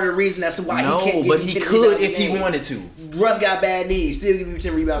not part of the reason as to why he can't get 10 rebounds. But he could if he wanted to. Russ got bad knees. Still give you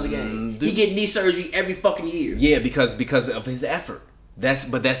 10 rebounds a game. He get knee surgery every fucking year. Yeah, because of his effort.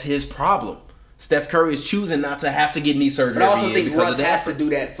 That's his problem. Steph Curry is choosing not to have to get knee surgery. But I also think Russ has to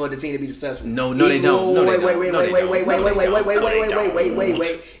do that for the team to be successful. No, they don't. Wait.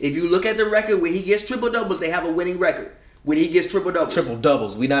 If you look at the record, when he gets triple doubles, they have a winning record. When he gets triple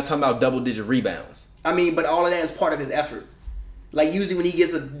doubles, we're not talking about double digit rebounds. I mean, but all of that is part of his effort. Like usually when he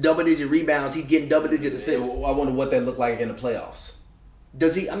gets a double digit rebounds, he's getting double digit assists. I wonder what that look like in the playoffs.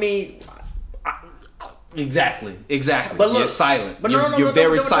 Does he? I mean. Exactly. But look, you're silent. But you're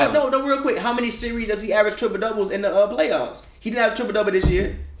very silent. No, real quick. How many series does he average triple doubles in the playoffs? He didn't have a triple double this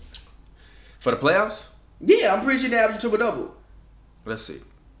year. For the playoffs? Yeah, I'm pretty sure they average a triple double. Let's see.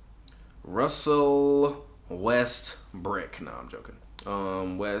 Russell Westbrook. No, I'm joking.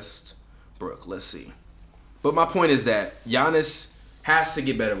 Westbrook. Let's see. But my point is that Giannis has to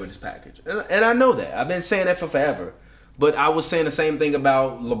get better with his package, and I know that. I've been saying that for forever. But I was saying the same thing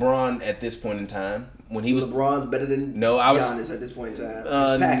about LeBron at this point in time. When he was LeBron's better than Giannis at this point in time.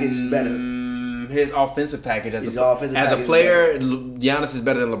 His package is better. His offensive package as a player, Giannis is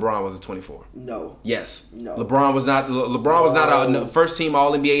better than LeBron was at 24. No. Yes. No. LeBron was not a first team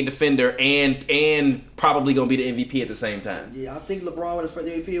All NBA defender and probably gonna be the MVP at the same time. Yeah, I think LeBron won his first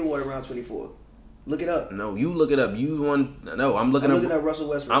MVP award around 24. Look it up. No, you look it up. I'm looking up Russell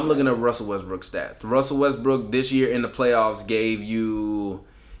Westbrook. I'm looking up Russell Westbrook stats. Russell Westbrook this year in the playoffs gave you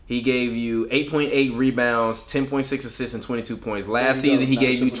 8.8 rebounds, 10.6 assists, and 22 points. Last season he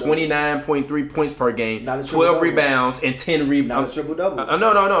gave you 29.3 points per game, 12 rebounds, and 10 rebounds. Not a triple double.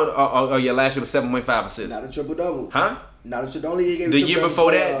 No. Oh yeah, last year was 7.5 assists. Not a triple double. Huh? Not a triple. Only he gave the year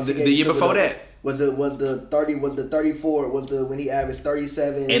before that. The year before that. Was the 34 when he averaged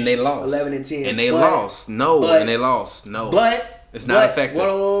 37 and they lost 11 and 10 and they lost but it's not effective.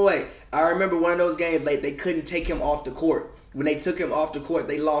 Wait. I remember one of those games they couldn't take him off the court. When they took him off the court,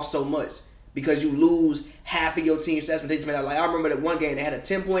 they lost so much because you lose half of your team's stats. Like I remember that one game they had a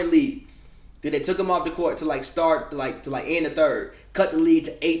 10-point lead. Then they took him off the court to end the third, cut the lead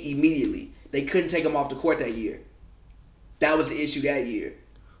to 8 immediately. They couldn't take him off the court that year. That was the issue that year.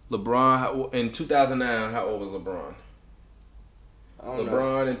 LeBron in 2009, how old was LeBron?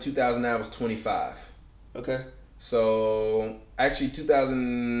 LeBron in 2009 was 25. Okay. So actually,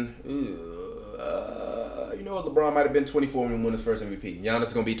 2000. You know what? LeBron might have been 24 when he won his first MVP. Giannis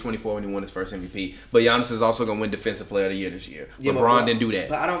is gonna be 24 when he won his first MVP. But Giannis is also gonna win Defensive Player of the Year this year. Yeah, LeBron didn't do that.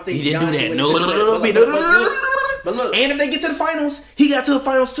 But I don't think he didn't Giannis do that. But look, and if they get to the finals, he got to the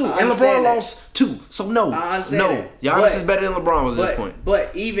finals too, and LeBron lost too. So no, Giannis is better than LeBron was at this point.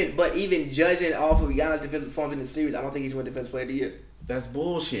 But even judging off of Giannis' defensive performance in the series, I don't think he's won Defensive Player of the Year. That's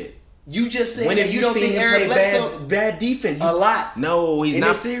bullshit. You just said when that you don't think Eric Bledsoe bad defense a lot. No, he's in not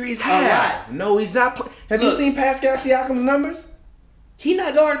this series. A lot. No, he's not. Have you seen Pascal Siakam's numbers? He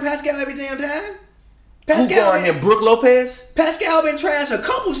not guarding Pascal every damn time. Who guarding him? Brook Lopez. Pascal been trash a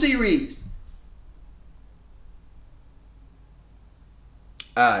couple series.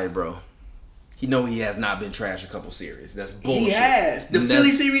 Alright, bro. He has not been trash a couple series. That's bullshit. He has. The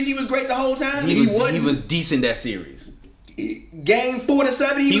Philly series, he was great the whole time. He was decent that series. Game 4 to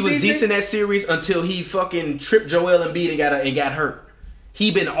 7, he was decent that series until he fucking tripped Joel Embiid and got hurt. He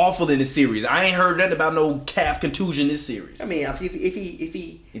been awful in this series. I ain't heard nothing about no calf contusion this series. I mean, if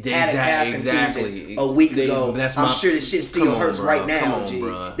he had a calf contusion a week ago, I'm sure the shit still hurts right now, G.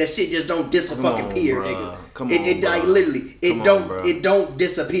 That shit just don't disappear, nigga. It like literally, it don't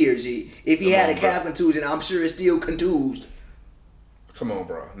disappear, G. If he had a calf contusion, I'm sure it's still contused. Come on,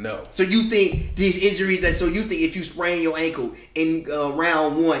 bro. No. So you think these injuries if you sprain your ankle in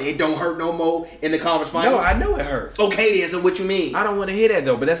round 1, it don't hurt no more in the conference finals? No, I know it hurt. Okay then, so what you mean? I don't want to hear that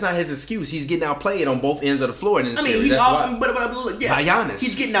though, but that's not his excuse. He's getting outplayed on both ends of the floor in this series. He's awesome, but look, yeah. By Giannis.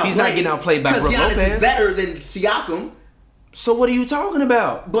 He's getting outplayed. He's not getting outplayed by Brook Lopez. Giannis is better than Siakam. So what are you talking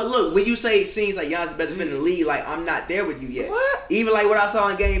about? But look, when you say it seems like Giannis is best defender in the league, like I'm not there with you yet. What? Even like what I saw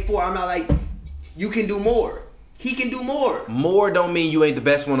in Game 4, I'm not like, you can do more. He can do more. More don't mean you ain't the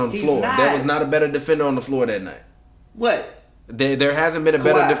best one on the floor. Not. There was not a better defender on the floor that night. What? There hasn't been a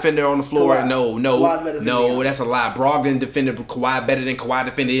better defender on the floor. Kawhi. No, that's a lie. Brogdon defended Kawhi better than Kawhi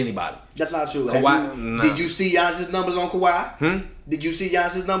defended anybody. That's not true. Kawhi, did you see Giannis' numbers on Kawhi? Did you see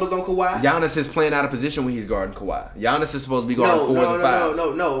Giannis' numbers on Kawhi? Giannis is playing out of position when he's guarding Kawhi. Giannis is supposed to be guarding 4s and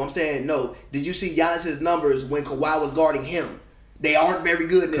 5s. No. I'm saying no. Did you see Giannis' numbers when Kawhi was guarding him? They aren't very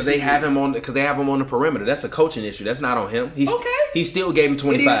good in this series. Because they have him on the perimeter. That's a coaching issue. That's not on him. Okay. He still gave him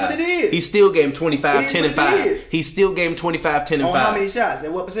 25. It is what it is. He still gave him 25, 10, and 5. He still gave him 25, 10, and 5. On how many shots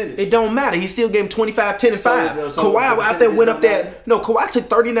and what percentage? It don't matter. He still gave him 25, 10, and 5. So Kawhi out there went up there. No, Kawhi took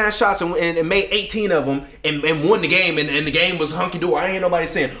 39 shots and made 18 of them and won the game. And the game was hunky-dory. I ain't hear nobody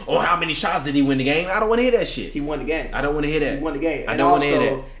saying, oh, how many shots did he win the game? I don't want to hear that shit. He won the game. I don't want to hear that. He won the game. I don't want to hear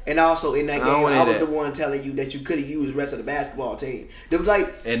that. And also in that game, I was the one telling you that you could have used the rest of the basketball team. They was like,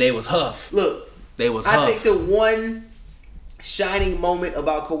 and they was huff. Look, I think the one shining moment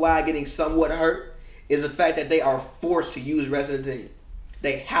about Kawhi getting somewhat hurt is the fact that they are forced to use the rest of the team.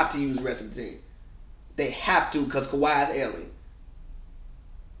 They have to use the rest of the team. They have to because Kawhi is ailing.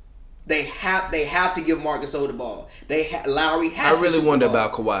 They have to give Marcus the ball. Lowry has to. I really wonder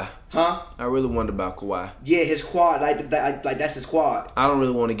about Kawhi. Huh? I really wonder about Kawhi. Yeah, his quad, like that's his quad. I don't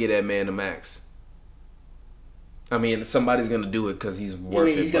really want to get that man the max. I mean, somebody's gonna do it because he's worth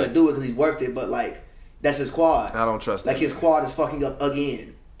it. He's gonna do it because he's worth it, but like that's his quad. I don't trust that. Like his quad is fucking up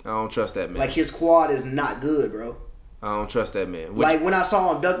again. I don't trust that man. Like his quad is not good, bro. I don't trust that man. Like when I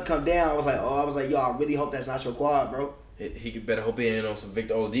saw him duck and come down, I was like, yo, I really hope that's not your quad, bro. He better hope he ain't on some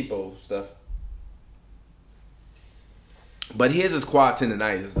Victor Oladipo stuff. But his is quad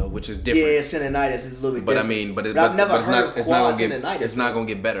tendonitis though, which is different. Yeah, it's tendonitis. It's a little bit different. But I've never heard of quad tendonitis. It's not gonna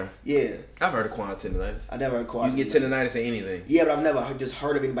get better. Yeah, I've heard of quad tendonitis. I never heard quad. You can get tendonitis in anything. Yeah, but I've never just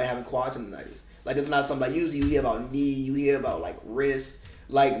heard of anybody having quad tendonitis. Like it's not something like usually you hear about knee, you hear about like wrist.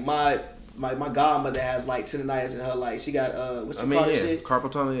 Like my godmother has like tendonitis in her, like she got shit?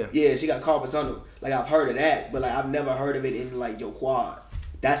 Carpal tunnel, yeah. Yeah, she got carpal tunnel. Like I've heard of that, but like I've never heard of it in like your quad.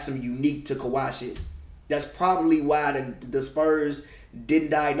 That's some unique to Kawhi shit. That's probably why the Spurs didn't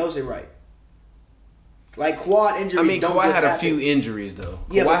diagnose it right. Like quad injuries. I mean, Kawhi had a few injuries though.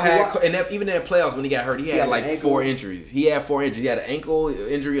 Yeah, Kawhi even in the playoffs when he got hurt, he had like 4 injuries. He had 4 injuries. He had an ankle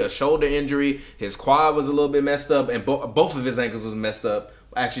injury, a shoulder injury. His quad was a little bit messed up, and both of his ankles was messed up.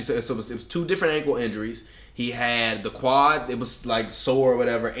 Actually, so it was 2 different ankle injuries. He had the quad; it was like sore or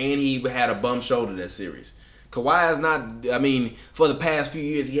whatever, and he had a bum shoulder that series. Kawhi is not. I mean, for the past few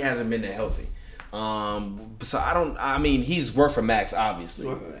years, he hasn't been that healthy. So I mean, he's worth a max,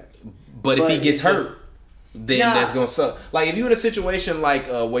 obviously. But if he gets hurt, then that's gonna suck. Like if you're in a situation like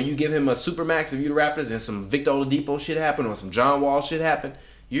where you give him a super max, if you the Raptors, and some Victor Oladipo shit happen or some John Wall shit happen,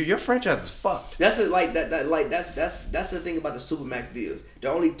 your franchise is fucked. That's the thing about the supermax deals.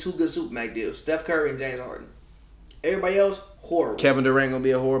 There are only 2 good supermax deals: Steph Curry and James Harden. Everybody else horrible. Kevin Durant gonna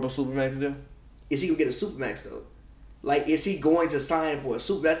be a horrible supermax deal? Is he gonna get a supermax though? Like, is he going to sign for a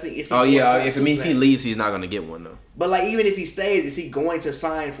super? If he leaves, he's not gonna get one though. But like, even if he stays, is he going to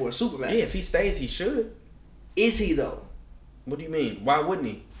sign for a supermax? Yeah, if he stays, he should. Is he though? What do you mean? Why wouldn't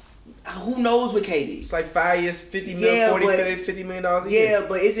he? Who knows with KD? It's like 5 years, $50 million a year. Yeah,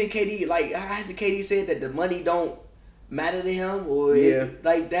 but isn't KD like? Hasn't KD said that the money don't matter to him, or is it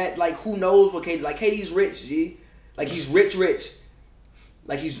like that? Like, who knows what KD? Like, KD's rich, G. Like he's rich.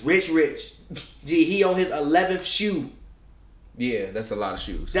 Like he's rich. Gee, he on his 11th shoe. Yeah, that's a lot of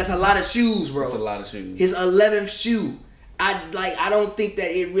shoes. That's a lot of shoes, bro. That's a lot of shoes. His 11th shoe. I don't think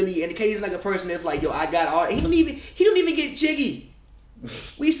that it really. And KD's like a person that's like, yo, I got all. He don't even get jiggy.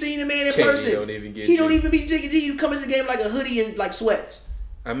 We seen the man in person. He don't even be jiggy. He come into the game like a hoodie and like sweats.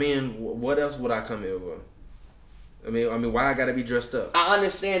 I mean, what else would I come here with? I mean, why I gotta be dressed up? I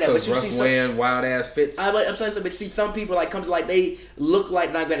understand that, but you see wearing wild ass fits. I'm saying, but see, some people like come to like they look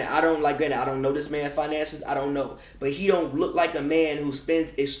like not granted. I don't know this man's finances. I don't know, but he don't look like a man who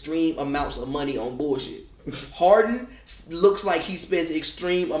spends extreme amounts of money on bullshit. Harden looks like he spends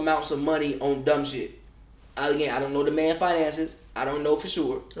extreme amounts of money on dumb shit. Again, I don't know the man's finances. I don't know for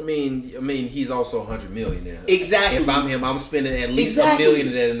sure. I mean, he's also $100 million now. Exactly. If I'm him, I'm spending at least $1 million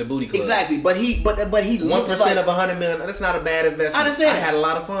of that in the booty club. Exactly. But he 1% of $100 million. That's not a bad investment. I understand. I had a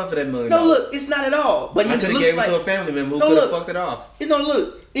lot of fun for that $1 million. No, look, it's not at all. But he I could have looks gave like it to a family member who could have fucked it off. It's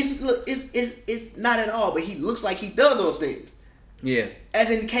not at all. But he looks like he does those things. Yeah. As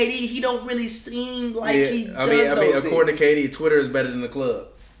in KD, he don't really seem like he does those things. According to KD, Twitter is better than the club.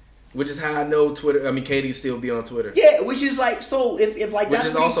 Which is how I know Twitter. KD still be on Twitter. Yeah, which is like so. If like which that's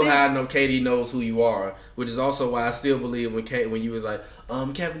is also how I know KD knows who you are. Which is also why I still believe when you was like,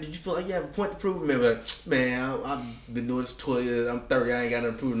 Kevin, did you feel like you have a point to prove? Man, I've been doing this 12 years. I'm 30. I ain't got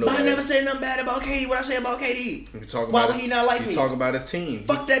nothing to prove. No. But I never said nothing bad about KD. What I say about KD? Why would he not like me? You talk about his team.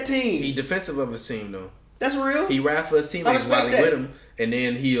 Fuck that team. He defensive of his team though. That's real. He ride for his teammates while he with him, and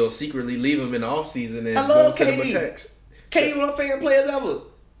then he'll secretly leave him in the offseason and I love send him a KD. text. KD one of my favorite players ever.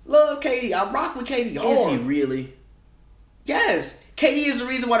 Love KD. I rock with KD hard. Is he really? Yes. KD is the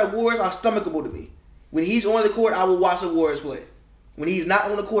reason why the Warriors are stomachable to me. When he's on the court, I will watch the Warriors play. When he's not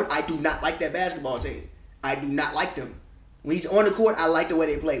on the court, I do not like that basketball team. I do not like them. When he's on the court, I like the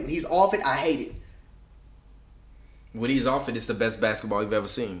way they play. When he's off it, I hate it. When he's off it, it's the best basketball you've ever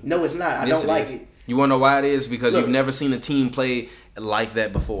seen. No, it's not. I don't like it. You want to know why it is? Because you've never seen a team play like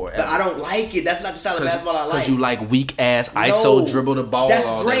that before. But I don't like it. That's not the style of basketball I like. Because you like weak ass ISO dribble the ball. That's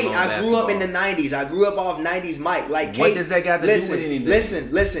great. I grew up in the 90s. I grew up off 90s Mike. Like what does that got to do with anything?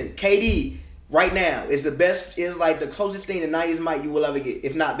 Listen. KD right now is the best. Is like the closest thing to 90s Mike you will ever get,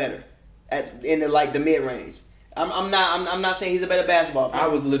 if not better, in the mid range. I'm not saying he's a better basketball player. I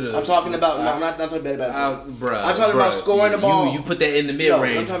was literally. I'm talking about. I'm not talking better basketball. I'm talking about scoring the ball. You put that in the mid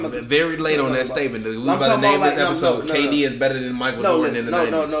range. Very late on that statement. We about to name this episode. KD is better than Michael Jordan in the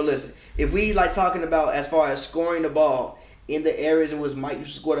 90s. No. Listen. If we like talking about as far as scoring the ball in the areas in which Mike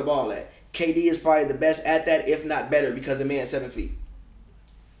used to score the ball at, KD is probably the best at that, if not better, because the man's 7 feet.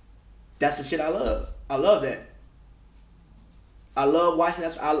 That's the shit I love. I love that. I love watching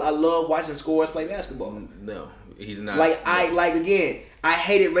that. I love watching scorers play basketball. No, he's not. Again, I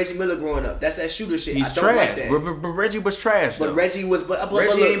hated Reggie Miller growing up. That's that shooter shit. He's I don't trash. like that. But Reggie was trash. But Reggie was. But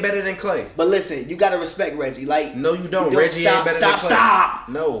Reggie look, ain't better than Clay. But listen, you gotta respect Reggie. Like no, you don't. Reggie ain't better than Clay. Stop.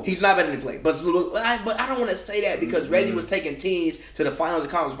 No, he's not better than Clay. But I don't want to say that because Reggie was taking teams to the finals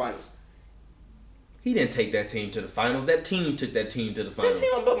and conference finals. He didn't take that team to the finals. That team took that team to the finals.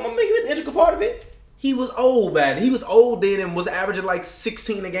 But he was an integral part of it. He was old, man. He was old then and was averaging like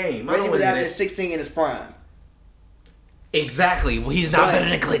 16 a game. Reggie was averaging 16 in his prime. Exactly. Well, he's not better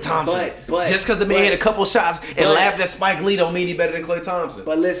than Klay Thompson. But just because the man hit a couple shots and laughed at Spike Lee don't mean he's better than Klay Thompson.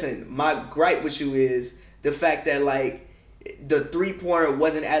 But listen, my gripe with you is the fact that like the 3-pointer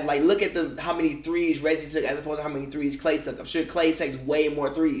wasn't as like look at how many threes Reggie took as opposed to how many threes Klay took. I'm sure Klay takes way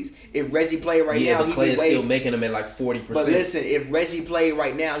more threes. If Reggie played now, he'd Klay is still making them at like 40%. But listen, if Reggie played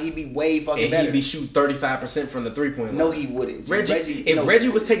right now, he'd be way fucking better. He'd be shooting 35% from the 3-point line. No, he wouldn't. If Reggie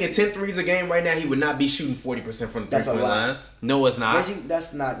was taking 10 threes a game right now, he would not be shooting 40% from the 3-point line. No, it's not. Reggie,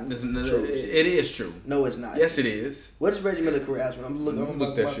 that's not true. It is true. No, it's not. Yes, it is. What is Reggie Miller career average? I'm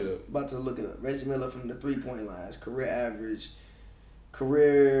look that shit up. About to look it up. Reggie Miller from the 3-point lines, career average.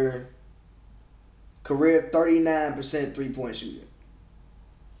 Career 39% 3-point shooting.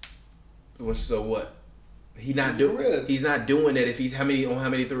 So what? He's not doing that if he's how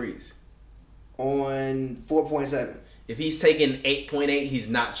many threes? On 4.7. If he's taking 8.8, he's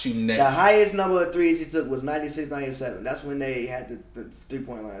not shooting that. The highest number of threes he took was 96-97. That's when they had the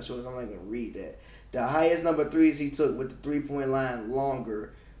 3-point line. So I'm not going to read that. The highest number of threes he took with the 3-point line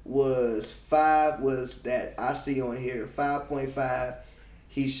longer was 5. Was that I see on here 5.5.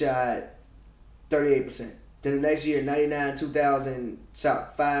 He shot 38%. Then the next year, 99, 2000,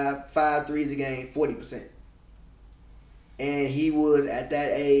 shot 5 threes a game, 40%. And he was at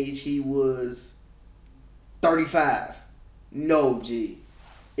that age. He was 35. No, G.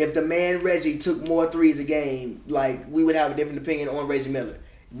 If the man Reggie took more threes a game, like we would have a different opinion on Reggie Miller.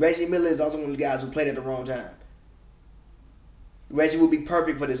 Reggie Miller is also one of the guys who played at the wrong time. Reggie would be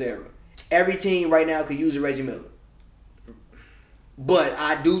perfect for this era. Every team right now could use a Reggie Miller. But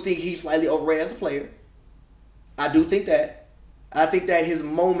I do think he's slightly overrated as a player. I do think that. I think that his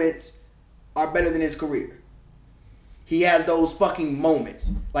moments are better than his career. He has those fucking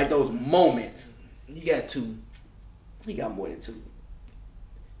moments. Like those moments. He got 2. He got more than 2.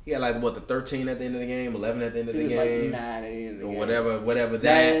 He had like what, the 13 at the end of the game, 11 at the end of the game, like 9 at the end of the or game. whatever. 9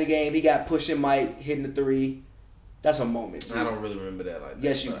 at the game, he got pushing Mike, hitting the 3. That's a moment. Dude. I don't really remember that like that.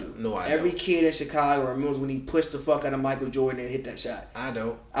 Yes, you do. No, I don't. Every kid in Chicago remembers when he pushed the fuck out of Michael Jordan and hit that shot. I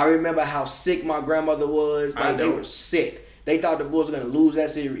don't. I remember how sick my grandmother was. Like, they were sick. They thought the Bulls were going to lose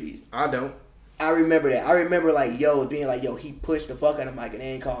that series. I don't. I remember that. I remember, like, being like, he pushed the fuck out of Mike and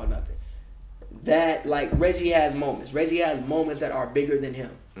they ain't called nothing. That, like, Reggie has moments. Reggie has moments that are bigger than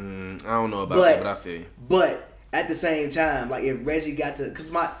him. I don't know about that, but I feel you. But at the same time, like, if Reggie got to...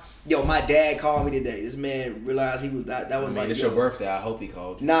 Because my dad called me today. This man realized he was... That was like... It's your birthday. I hope he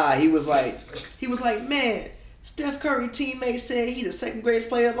called you. Nah, he was like, man, Steph Curry teammate said he the second greatest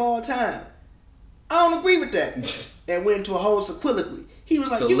player of all time. I don't agree with that. And went into a whole soliloquy. He was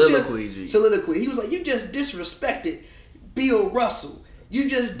like, soliloquy. He was like, you just disrespected Bill Russell. You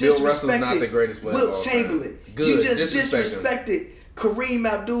just disrespected Bill Russell's not the greatest player Wilt Chamberlain. Good. You just disrespected Kareem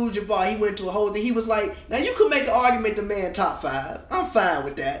Abdul-Jabbar. He went to a whole thing. He was like, now you could make an argument the man top 5. I'm fine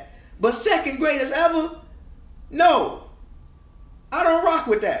with that. But second greatest ever? No. I don't rock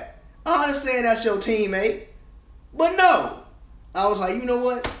with that. I understand that's your teammate. But no. I was like, you know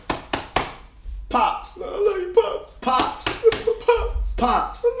what? Pops. I love you, Pops. Pops.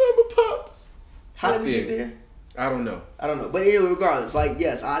 Pops. I love my Pops. How did we get there? I don't know. But anyway, regardless, like,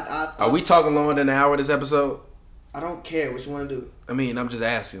 yes, I Are we talking longer than an hour this episode? I don't care what you want to do. I mean, I'm just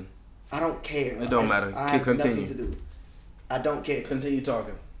asking. I don't care. It don't matter. I have Continue. nothing to do. I don't care. Continue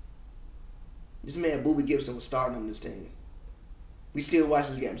talking. This man, Boobie Gibson, was starting on this team. We still watch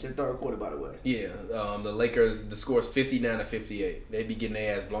this game. It's in the third quarter, by the way. Yeah, the Lakers, the score is 59-58. They be getting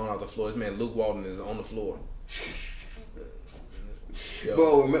their ass blown off the floor. This man, Luke Walton, is on the floor. Yo,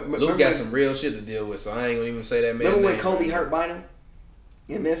 bro, Luke got some real shit to deal with, so I ain't gonna even say that man. Remember when Kobe hurt Bynum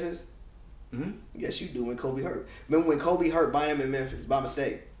in Memphis? Mm-hmm. Yes, you do. When Kobe hurt. Remember when Kobe hurt Bynum in Memphis by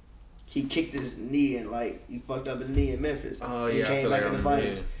mistake? He kicked his knee and he fucked up his knee in Memphis. Oh and yeah, he came back in the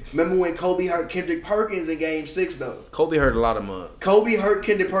finals. Yeah. Remember when Kobe hurt Kendrick Perkins in Game 6 though? Kobe hurt a lot of mud. Kobe hurt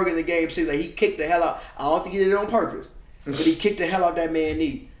Kendrick Perkins in Game 6. Like, he kicked the hell out. I don't think he did it on purpose, but he kicked the hell out that man's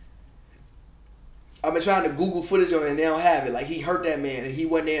knee. I've been trying to Google footage on it and they don't have it. Like, he hurt that man and he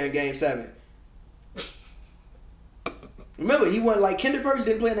wasn't there in Game 7. Remember, he wasn't like Kendrick Perkins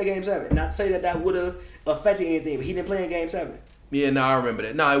didn't play in that Game 7. Not to say that would have affected anything, but he didn't play in Game 7. Yeah, no, I remember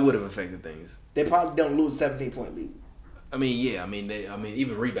that. No, it would have affected things. They probably don't lose a 17-point lead. I mean, yeah,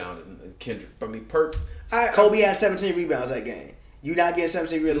 even rebounding Kendrick. I mean, Kobe had 17 rebounds that game. You not getting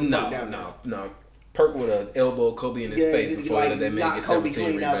 17 rebounds? No. Perk would have elbowed Kobe in his face before he let that man get 17 Kobe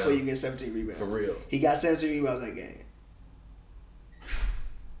clean rebounds. out before you get 17 rebounds. For real. He got 17 rebounds that game.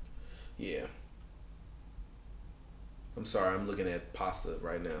 Yeah. I'm sorry, I'm looking at pasta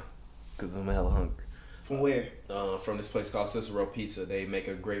right now because I'm hella hungry. From where? From this place called Cicero Pizza. They make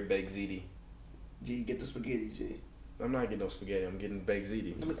a great baked ziti. G, get the spaghetti, G. I'm not getting no spaghetti. I'm getting baked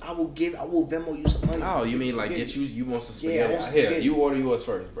ziti. I will Venmo you some money. Oh, you mean like you want some spaghetti? Yeah, I want some spaghetti. You order yours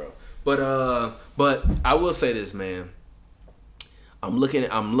first, bro. But I will say this, man. I'm looking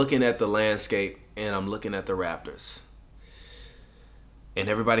at the landscape and I'm looking at the Raptors. And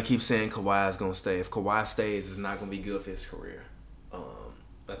everybody keeps saying Kawhi is gonna stay. If Kawhi stays, it's not gonna be good for his career.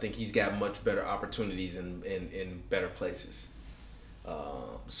 I think he's got much better opportunities in better places.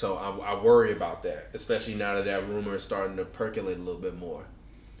 So I worry about that, especially now that rumor is starting to percolate a little bit more.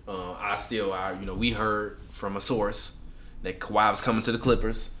 We heard from a source that Kawhi was coming to the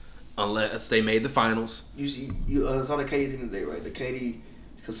Clippers unless they made the finals. You saw the KD thing today, right? The KD,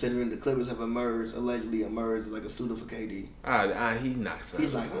 considering the Clippers have allegedly emerged like a suitor for KD. He's not signed.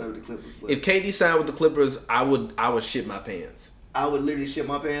 He's not signed with the Clippers. But if KD signed with the Clippers, I would shit my pants. I would literally shit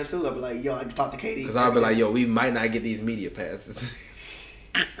my pants too. I'd be like, yo, I can talk to KD. Because I'd be like, yo, we might not get these media passes.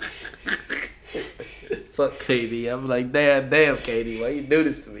 Fuck KD. I'm like, damn, KD, why you do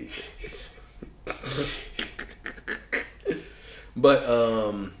this to me? But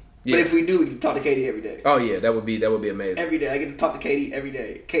yeah. But if we do, we can talk to KD every day. Oh yeah, that would be amazing. Every day, I get to talk to KD every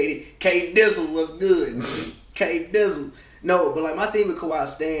day. K Dizzle was good. K Dizzle. No, but like my thing with Kawhi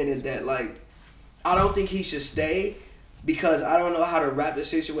staying is that like I don't think he should stay because I don't know how the Raptor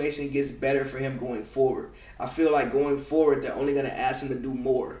situation gets better for him going forward. I feel like going forward, they're only gonna ask him to do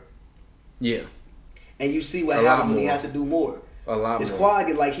more. Yeah. And you see what happens when he has to do more. A lot more. His quad,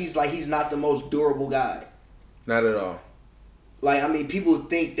 he's not the most durable guy. Not at all. Like, I mean, people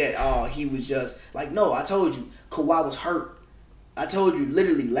think that, he was just... Like, no, I told you, Kawhi was hurt. I told you,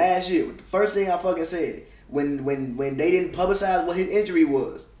 literally, last year, the first thing I fucking said, when they didn't publicize what his injury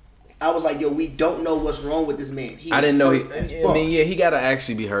was, I was like, yo, we don't know what's wrong with this man. I didn't know he gotta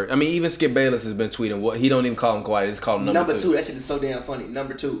actually be hurt. I mean, even Skip Bayless has been tweeting what he don't even call him Kawhi. He's called him number two. That shit is so damn funny.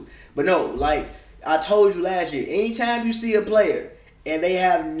 Number 2. But no, like I told you last year, anytime you see a player and they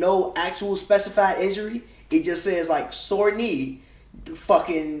have no actual specified injury, it just says like sore knee,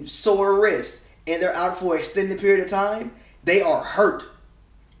 fucking sore wrist, and they're out for an extended period of time, they are hurt.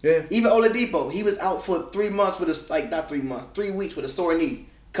 Yeah. Even Oladipo, he was out for 3 months with a, not 3 months, 3 weeks with a sore knee.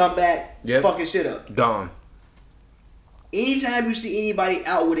 Come back, fucking shit up. Gone. Anytime you see anybody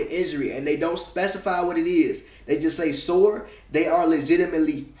out with an injury and they don't specify what it is, they just say sore, they are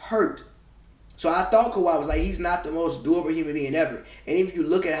legitimately hurt. So I thought Kawhi was like, he's not the most durable human being ever. And if you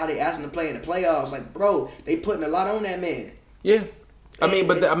look at how they asked him to play in the playoffs, like, bro, they putting a lot on that man. Yeah.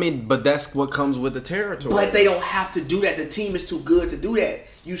 But that's what comes with the territory. But they don't have to do that. The team is too good to do that.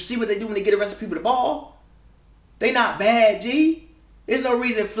 You see what they do when they get the rest of people the ball? They not bad, G. There's no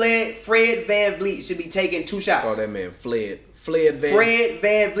reason Fred VanVleet should be taking 2 shots. Oh, that man, Fred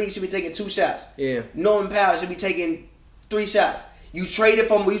VanVleet should be taking 2 shots. Yeah. Norman Powell should be taking 3 shots. You traded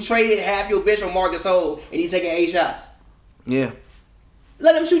half your bench on Marc Gasol and he's taking 8 shots. Yeah.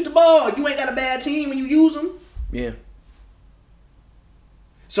 Let him shoot the ball. You ain't got a bad team when you use them. Yeah.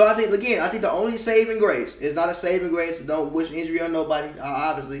 So I think the only saving grace is not a saving grace. Don't wish injury on nobody,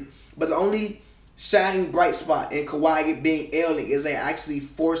 obviously. But the only shining bright spot in Kawhi being ailing is they actually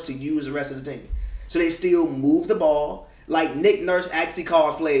forced to use the rest of the team. So they still move the ball. Like Nick Nurse actually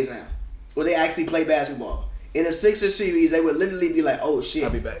calls plays now. Or they actually play basketball. In a Sixers series, they would literally be like, oh shit.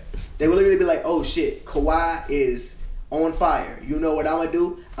 I'll be back. They would literally be like, oh shit, Kawhi is on fire. You know what I'm going to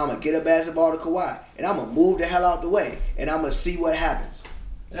do? I'm going to get a basketball to Kawhi. And I'm going to move the hell out the way. And I'm going to see what happens.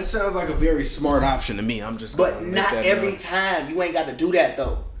 That sounds like a very smart option to me. But not every time. You ain't got to do that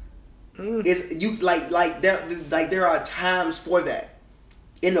though. It's you there are times for that.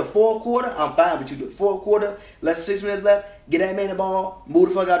 In the fourth quarter, I'm fine with you. The fourth quarter, less than 6 minutes left, get that man the ball, move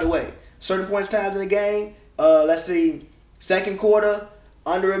the fuck out the way. Certain points times in the game, let's see, second quarter,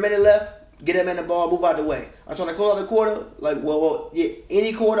 under a minute left, get that man the ball, move out the way. I'm trying to close out the quarter,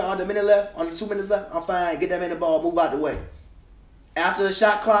 any quarter under a minute left, under 2 minutes left, I'm fine, get that man the ball, move out the way. After the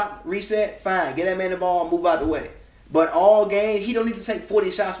shot clock reset, fine, get that man the ball, move out the way. But all game, he don't need to take 40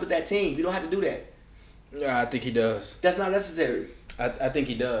 shots with that team. You don't have to do that. Yeah, I think he does. That's not necessary. I think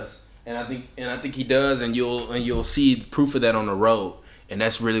he does, and I think he does, and you'll see proof of that on the road, and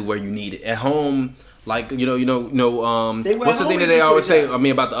that's really where you need it. At home, like what's the thing that they always say? I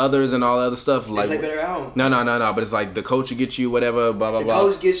mean, about the others and all the other stuff. They like play better at home. No. But it's like the coach will get you whatever. Blah blah blah.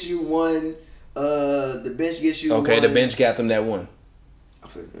 The coach gets you one. The bench gets you. Okay, one. the bench got them that one.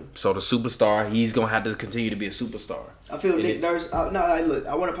 Yeah. So the superstar, he's gonna have to continue to be a superstar. I feel Nick Nurse. I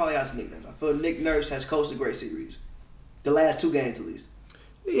want to probably ask Nick Nurse. I feel Nick Nurse has coached a great series, the last 2 games at least.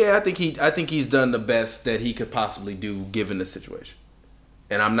 Yeah, I think he's done the best that he could possibly do given the situation,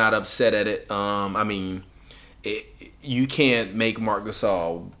 and I'm not upset at it. You can't make Marc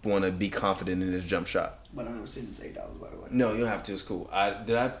Gasol want to be confident in his jump shot. But I'm gonna send this $8 by the way. No, you don't have to. It's cool.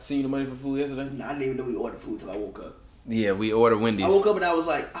 Did I send you the money for food yesterday? No, I didn't even know we ordered food till I woke up. Yeah, we ordered Wendy's. I woke up and I was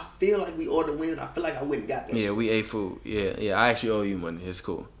like, I feel like we ordered Wendy's. I feel like I went and got this. Yeah, we ate food. Yeah. I actually owe you money. It's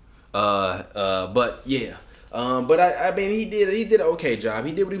cool. But yeah. But I mean, he did an okay job.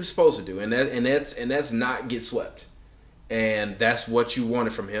 He did what he was supposed to do, and that's not get swept, and that's what you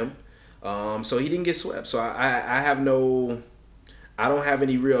wanted from him. So he didn't get swept. So I don't have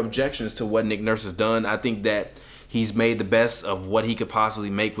any real objections to what Nick Nurse has done. I think that he's made the best of what he could possibly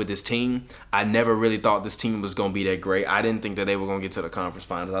make with this team. I never really thought this team was going to be that great. I didn't think that they were going to get to the conference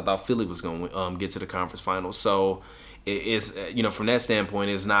finals. I thought Philly was going to get to the conference finals. So it's from that standpoint,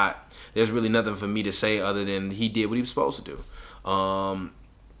 it's not. There's really nothing for me to say other than he did what he was supposed to do. And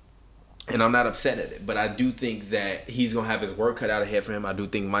I'm not upset at it. But I do think that he's going to have his work cut out ahead for him. I do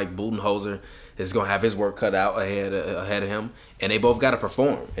think Mike Budenholzer is going to have his work cut out ahead of him. And they both got to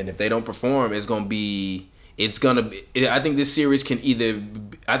perform. And if they don't perform, it's going to be. I think this series can either.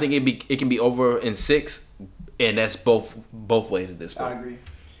 I think it can be over in 6, and that's both ways at this point. I agree.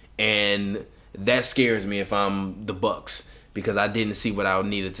 And that scares me if I'm the Bucks because I didn't see what I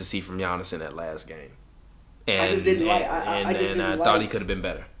needed to see from Giannis in that last game. And I just didn't like. I thought he could have been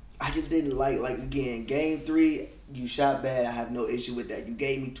better. I just didn't like again, game 3. You shot bad. I have no issue with that. You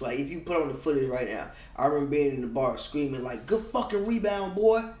gave me twice. If you put on the footage right now, I remember being in the bar screaming like, "Good fucking rebound,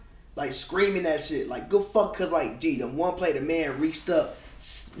 boy." Like, screaming that shit. Like, good fuck, because, like, the one play, the man reached up,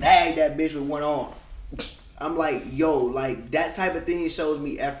 snagged that bitch with one arm. I'm like, yo, like, that type of thing shows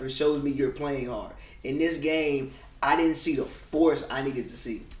me effort, shows me you're playing hard. In this game, I didn't see the force I needed to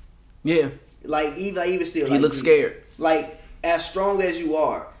see. Yeah. Like, even still. He looked scared. Like, as strong as you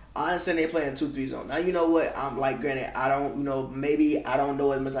are, I understand they playing 2-3 zone. Now you know what? I'm like, granted, I don't, maybe I don't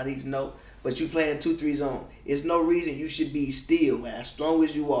know as much as I need to know. But you playing 2-3 zone. It's no reason you should be still as strong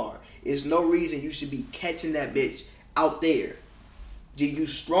as you are. It's no reason you should be catching that bitch out there. G, you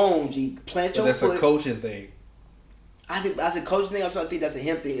strong, G. Plant your foot. That's a coaching thing. I think that's a coaching thing. I'm trying to think that's a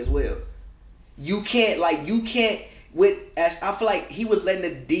him thing as well. You can't I feel like he was letting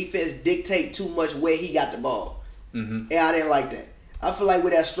the defense dictate too much where he got the ball. Mm-hmm. And I didn't like that. I feel like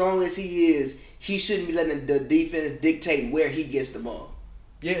with as strong as he is, he shouldn't be letting the defense dictate where he gets the ball.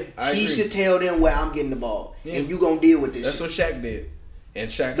 Yeah, I agree. He should tell them where I'm getting the ball, and you gonna deal with this. That's shit. what Shaq did, and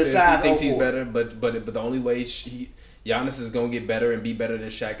Shaq says he thinks he's better, but the only way Giannis is gonna get better and be better than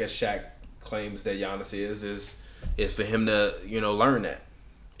Shaq, as Shaq claims that Giannis is for him to learn that,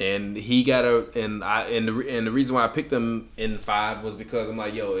 and he gotta and the reason why I picked him in 5 was because I'm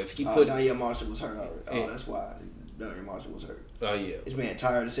like, yo, if he put Daniel Marshall was hurt already. That's why Daniel Marshall was hurt. Oh yeah, this man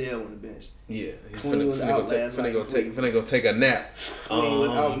tired as hell on the bench. Yeah, Clean was out last night. Finna go take a nap. Clean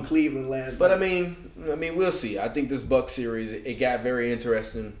was out in Cleveland last night. But I mean, we'll see. I think this Bucks series it got very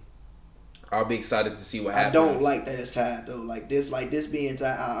interesting. I'll be excited to see what happens. I don't like that it's tied though. Like this being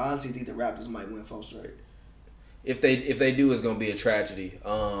tied, I honestly think the Raptors might win 4 straight. If they do, it's gonna be a tragedy.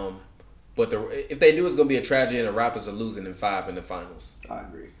 But if they do, it's gonna be a tragedy, and the Raptors are losing in 5 in the finals. I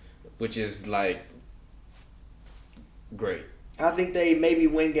agree. Which is like great. I think they maybe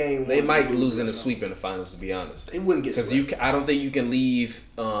win game 1. They might lose in a sweep in the finals, to be honest. They wouldn't get swept. Because I don't think you can leave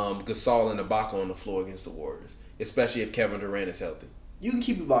Gasol and Ibaka on the floor against the Warriors, especially if Kevin Durant is healthy. You can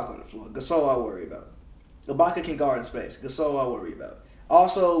keep Ibaka on the floor. Gasol, I worry about. Ibaka can guard in space. Gasol, I worry about.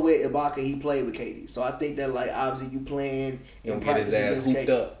 Also, with Ibaka, he played with KD, so I think that obviously you playing and practice against KD.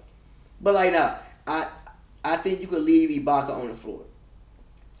 Up. But now, I think you could leave Ibaka on the floor.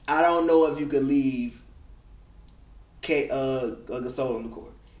 I don't know if you could leave Gasol on the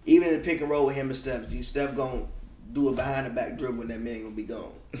court. Even in the pick and roll with him and Steph, Steph gonna do a behind the back dribble and that man gonna be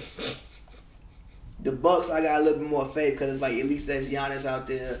gone. The Bucks, I got a little bit more faith because it's like at least there's Giannis out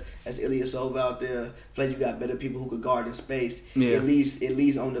there, that's Ilyasova out there. I feel like you got better people who could guard in space. Yeah. At least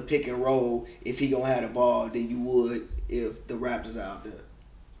on the pick and roll, if he gonna have the ball, than you would if the Raptors are out there.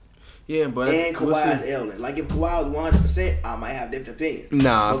 Yeah, but Kawhi is ailing. Like if Kawhi was 100%, I might have a different opinion.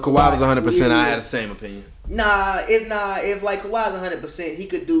 Nah, if Kawhi was 100%, I had the same opinion. If like Kawhi's 100%, he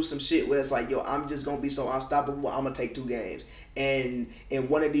could do some shit where it's like, yo, I'm just gonna be so unstoppable. I'm gonna take 2 games, and in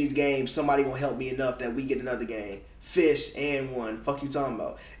one of these games, somebody gonna help me enough that we get another game. Fish and 1. Fuck you talking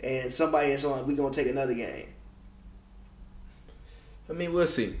about? And somebody and so on, we gonna take another game. I mean, we'll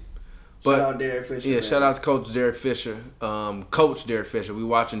see. Shout out Derek Fisher. Yeah, man. Shout out to Coach Derek Fisher. Coach Derek Fisher. We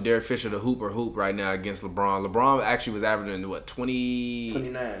watching Derek Fisher the hoop right now against LeBron. LeBron actually was averaging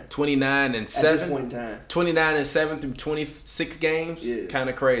 29 and 7. At this point in time. 29 and 7 through 26 games. Yeah. Kind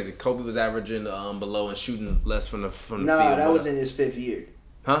of crazy. Kobe was averaging below and shooting less from the field. Nah, that was in his 5th year.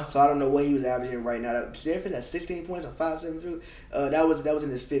 Huh? So I don't know what he was averaging right now. Derek Fisher had 16 points on 5-7 that was in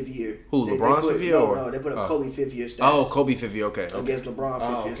his 5th year. Who, LeBron's 5th year? No, they put up Kobe 5th year stats. Oh, Kobe 5th year, okay. Against LeBron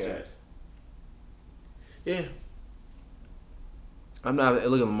 5th year stats. Yeah. I'm not looking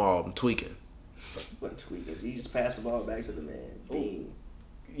at Lamar. I'm tweaking. What tweaking? He just passed the ball back to the man. Ding.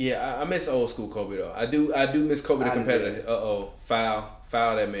 Yeah, I miss old school Kobe though. I do miss Kobe the competitor. Foul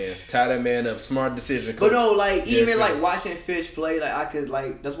that man, tie that man up. Smart decision. Coach. But no, even watching Fish play, I could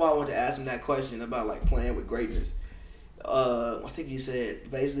that's why I wanted to ask him that question about playing with greatness. I think he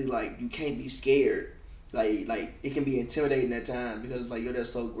said basically you can't be scared. It can be intimidating at times because it's you're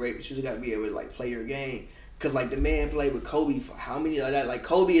just so great, but you just got to be able to play your game. Because the man played with Kobe for how many that?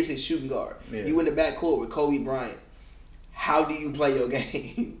 Kobe is his shooting guard. Yeah. You in the backcourt with Kobe Bryant. How do you play your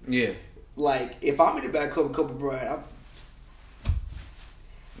game? Yeah. If I'm in the backcourt with Kobe Bryant,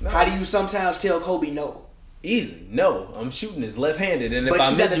 how do you sometimes tell Kobe no? Easy. No, I'm shooting is left-handed, and if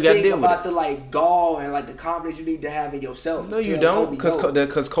I miss, you got to deal with it. But you got to think about the gall and the confidence you need to have in yourself. No, you don't,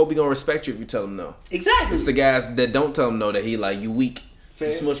 because Kobe gonna respect you if you tell him no. Exactly. It's the guys that don't tell him no that he you weak. Fair.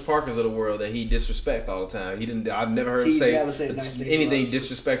 The Smush Parkers of the world that he disrespect all the time. I've never heard him say anything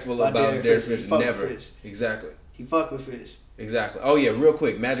disrespectful about Derek Fisher. Never. Fish. Exactly. He fuck with Fish. Exactly. Oh yeah, real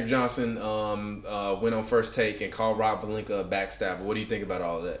quick. Magic Johnson went on First Take and called Rob Pelinka a backstabber. What do you think about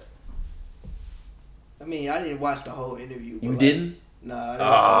all of that? I mean, I didn't watch the whole interview. You didn't?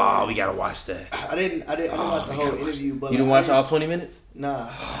 Nah. We gotta watch that. I didn't watch the whole interview. But you didn't watch all 20 minutes? Nah.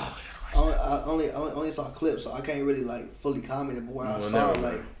 I only saw clips, so I can't really fully comment. But when I saw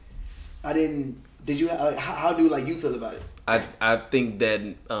I didn't. Did you? How do you feel about it? I think that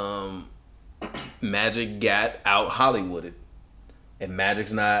Magic got out Hollywooded, and Magic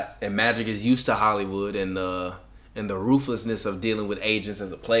is used to Hollywood, and and the ruthlessness of dealing with agents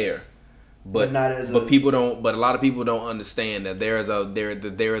as a player. But not as people don't. But a lot of people don't understand that there is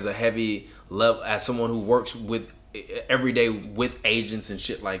a heavy level as someone who works with every day with agents and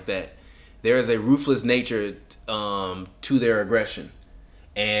shit like that. There is a ruthless nature to their aggression,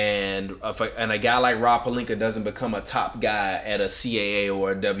 and a guy like Rob Pelinka doesn't become a top guy at a CAA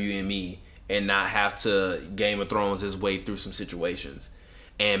or a WME and not have to Game of Thrones his way through some situations.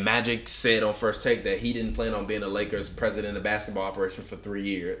 And Magic said on First Take that he didn't plan on being a Lakers president of basketball operation for 3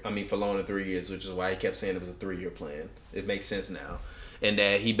 years. I mean, for longer than 3 years, which is why he kept saying it was a 3-year plan. It makes sense now. And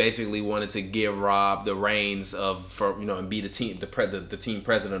that he basically wanted to give Rob the reins and be the team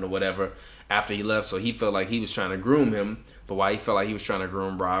president or whatever after he left. So he felt like he was trying to groom him. But while he felt like he was trying to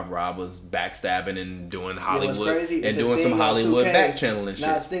groom Rob was backstabbing and doing Hollywood and doing some Hollywood back channeling shit.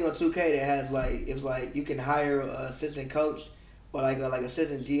 Now it's a thing on 2K that has it was like you can hire an assistant coach. Or like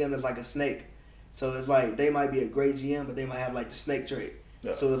assistant GM that's like a snake. So it's like they might be a great GM, but they might have like the snake trait.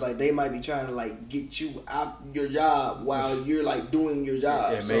 Yeah. So it's like they might be trying to like get you out your job while you're like doing your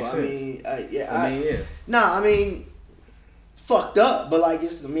job. It makes sense. I mean, it's fucked up, but like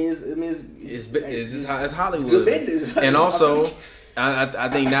it's Hollywood. It's good business. And also, I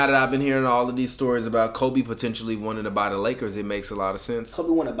think now that I've been hearing all of these stories about Kobe potentially wanting to buy the Lakers, it makes a lot of sense. Kobe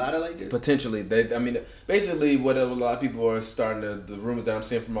want to buy the Lakers? Potentially. Basically what a lot of people are starting to, the rumors that I'm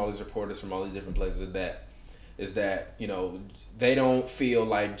seeing from all these reporters from all these different places is that, they don't feel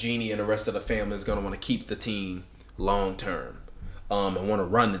like Jeannie and the rest of the family is going to want to keep the team long term and want to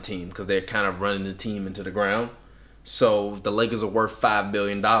run the team because they're kind of running the team into the ground. So if the Lakers are worth $5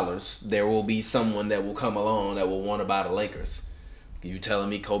 billion, there will be someone that will come along that will want to buy the Lakers. You telling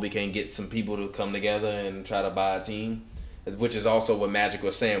me Kobe can't get some people to come together and try to buy a team? Which is also what Magic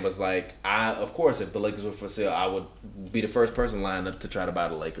was saying, was like, of course, if the Lakers were for sale, I would be the first person lined up to try to buy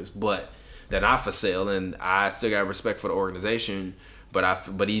the Lakers. But they're not for sale, and I still got respect for the organization. But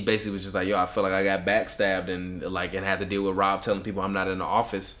he basically was just like, I feel like I got backstabbed and had to deal with Rob telling people I'm not in the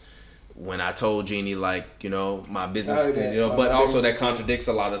office when I told Jeannie my business, but also that contradicts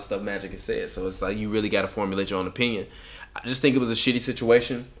a lot of stuff Magic has said. So it's like you really got to formulate your own opinion. I just think it was a shitty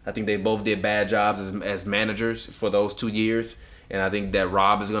situation. I think they both did bad jobs as managers for those 2 years. And I think that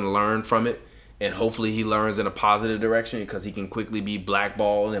Rob is going to learn from it. And hopefully he learns in a positive direction because he can quickly be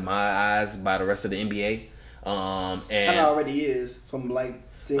blackballed in my eyes by the rest of the NBA. And kind of already is from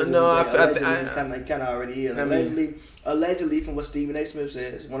things. No, kind of already is. Allegedly, from what Stephen A. Smith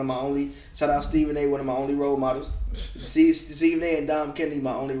says, shout out Stephen A., one of my only role models. Stephen A. and Dom Kennedy,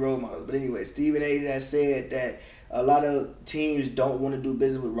 my only role models. But anyway, Stephen A. has said that a lot of teams don't want to do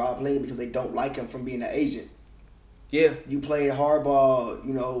business with Rob Pelinka because they don't like him from being an agent. Yeah. You played hardball,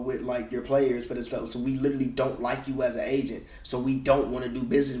 with your players for this stuff. So we literally don't like you as an agent. So we don't want to do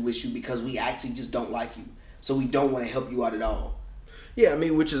business with you because we actually just don't like you. So we don't want to help you out at all. Yeah,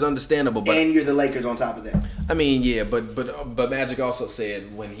 which is understandable. But and you're the Lakers on top of that. But Magic also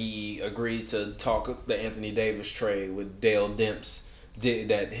said when he agreed to talk the Anthony Davis trade with Dale Demps,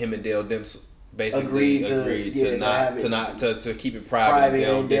 that him and Dale Demps basically agreed to keep it private.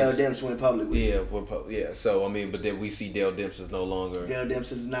 And Dale Demps went public with it. Yeah. So but then we see Dale Demps is no longer. Dale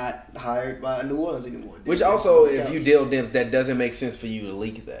Demps is not hired by New Orleans anymore. Which also, if you Dale Demps, that doesn't make sense for you to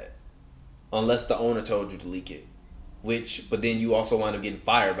leak that, unless the owner told you to leak it. But then you also wind up getting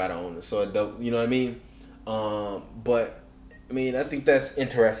fired by the owner. So you know what I mean? I think that's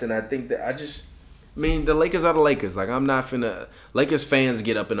interesting. I think that the Lakers are the Lakers. I'm not finna. Lakers fans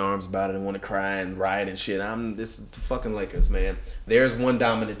get up in arms about it and want to cry and riot and shit. This is the fucking Lakers, man. There's one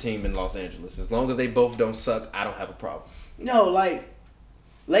dominant team in Los Angeles. As long as they both don't suck, I don't have a problem. No,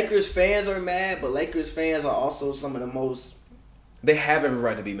 Lakers fans are mad, but Lakers fans are also some of the most. They have every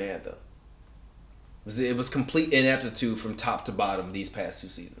right to be mad though. It was complete ineptitude from top to bottom these past 2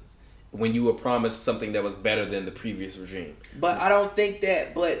 seasons. When you were promised something that was better than the previous regime. But I don't think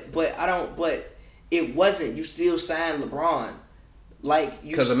that. But it wasn't. You still signed LeBron,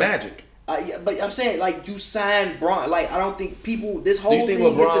 because of Magic. But I'm saying you signed Bron. I don't think people. This whole. Do you think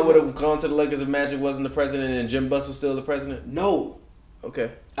LeBron would have gone to the Lakers if Magic wasn't the president and Jim Buss was still the president? No.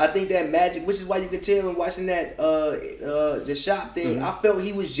 Okay. I think that Magic, which is why you can tell when watching that the shop thing, I felt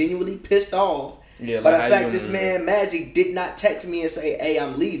he was genuinely pissed off. Yeah, by the fact this man Magic did not text me and say, "Hey,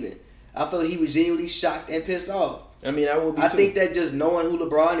 I'm leaving." I felt he was genuinely shocked and pissed off. I will be too. I think that just knowing who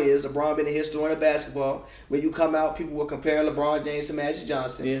LeBron is, LeBron been a historian of basketball. When you come out, people will compare LeBron James to Magic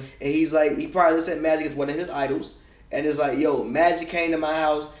Johnson. Yeah. And he's he probably looks at Magic as one of his idols. And it's Magic came to my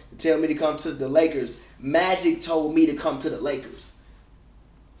house to tell me to come to the Lakers. Magic told me to come to the Lakers.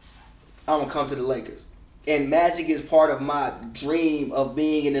 I'm going to come to the Lakers. And Magic is part of my dream of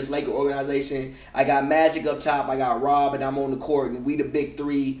being in this Laker organization. I got Magic up top, I got Rob, and I'm on the court, and we the big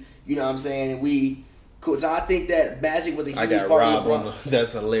three. You know what I'm saying? And we cool. So I think that Magic was a huge I got part Rob of LeBron. on the,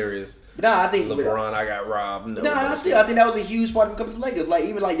 that's hilarious. Nah, I think LeBron, I got Rob. No, I think that was a huge part of becoming the Lakers. Like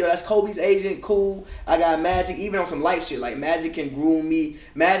even like yo, that's Kobe's agent, cool. I got Magic, even on some life shit. Like Magic can groom me.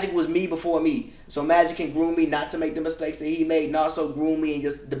 Magic was me before me, so Magic can groom me not to make the mistakes that he made, and also groom me in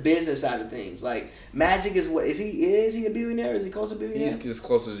just the business side of things. Like Magic is what is he? Is he a billionaire? Is he close to a billionaire? He's as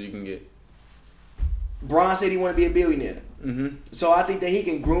close as you can get. Bron said he wanted to be a billionaire. Mm-hmm. So I think that he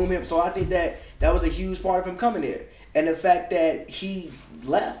can groom him. So I think that was a huge part of him coming there, and the fact that he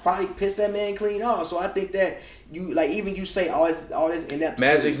left probably pissed that man clean off. So I think that you like even you say all this ineptitude.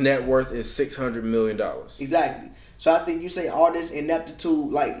 Magic's net worth is $600 million. Exactly. So I think you say all this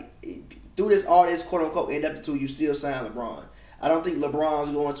ineptitude, like through this all this quote unquote ineptitude, you still sign LeBron. I don't think LeBron's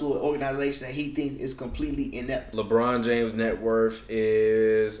going to an organization that he thinks is completely inept. LeBron James' net worth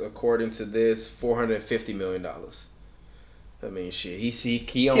is, according to this, $450 million. I mean, shit.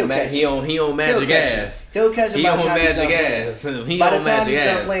 He on Magic ass. He'll catch him. He by on the time Magic ass. By the time he's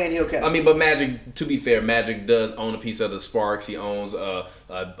done playing, he'll catch. I mean, but Magic. To be fair, Magic does own a piece of the Sparks. He owns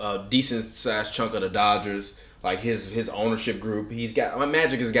a decent sized chunk of the Dodgers. Like his ownership group.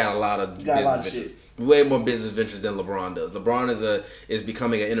 Magic has got a lot of shit. Way more business ventures than LeBron does. LeBron is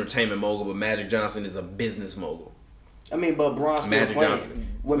becoming an entertainment mogul, but Magic Johnson is a business mogul. I mean, but Bron's still Magic playing. Johnson.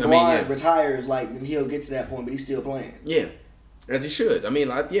 When Bron retires, like then he'll get to that point, but he's still playing. Yeah, as he should. I mean,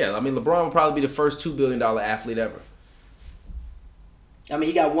 LeBron will probably be the first $2 billion athlete ever. I mean,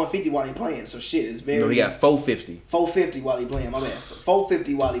 he got 150 while he playing, so shit is very. No, he got 450. 450 while he playing. My bad.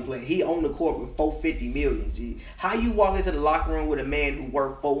 450 while he playing. He owned the court with 450 million. G. How you walk into the locker room with a man who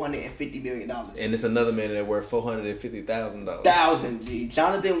worth $450 million? And it's another man that worth $450,000. Thousand. G.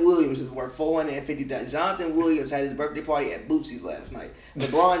 Jonathan Williams is worth $450,000. Jonathan Williams had his birthday party at Bootsy's last night.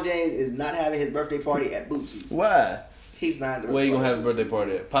 LeBron James is not having his birthday party at Bootsy's. Why? He's not. Where you gonna have a birthday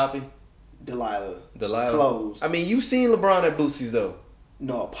party at? Poppy? Delilah. Closed. I mean, you've seen LeBron at Bootsy's though.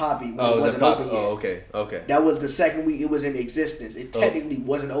 No, Poppy. When it wasn't open yet. Oh, okay. That was the second week it was in existence. It technically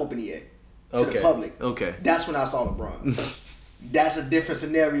wasn't open yet to the public. Okay. That's when I saw LeBron. That's a different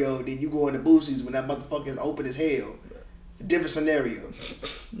scenario than you going to Boosie's when that motherfucker is open as hell. Different scenario.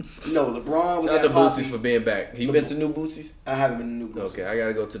 No, LeBron was at at Poppy. Boosie's for being back. You been to New Boosie's? I haven't been to New Boosie's. Okay, I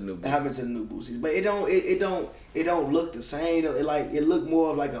gotta go to the New Boosie's. I haven't been to the New Boosie's, but it don't look the same. It looked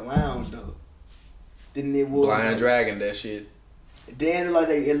more of like a lounge though than it was. Blind Dragon, that shit. Then it looked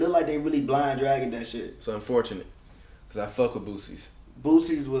like they really blind dragging that shit. It's unfortunate, cause I fuck with Boosie's.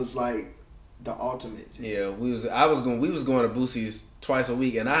 Boosie's was like the ultimate. Yeah, we was going to Boosie's twice a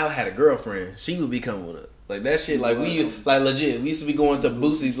week, and I had a girlfriend. She would be coming with us. Like that shit, like legit. We used to be going to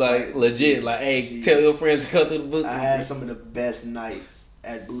Boosie's like legit. Like, hey, tell your friends to come to the Boosie's. I had some of the best nights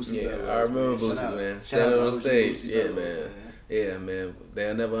at Boosie's. Yeah, I remember Boosie's, man. Standing on stage, yeah, man.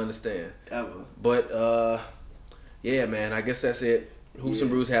 They'll never understand ever. But yeah, man. I guess that's it. Hoops and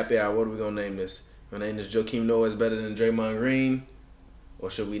Brews Happy Hour. What are we gonna name this? My name is Joakim Noah is better than Draymond Green, or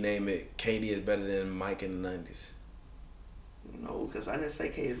should we name it KD is better than Mike in the '90s? No, because I didn't say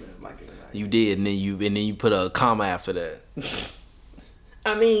KD is better than Mike in the '90s. You did, and then you put a comma after that.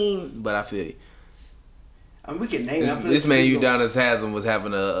 I mean, but I feel you. I mean, we can name this man Udonis Haslam was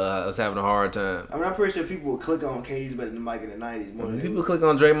having a hard time. I mean, I'm pretty sure people will click on KD's better than Mike in the '90s. More than people click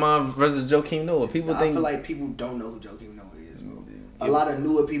on Draymond versus Joakim Noah. I feel like people don't know who Joakim Noah is, bro. A lot of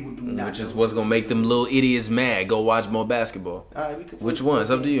newer people do not. Which is what's gonna make them little idiots mad. Go watch more basketball. Which one?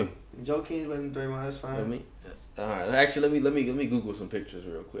 It's up to you. Joakim's better than Draymond. That's fine. All right. Actually, let me Google some pictures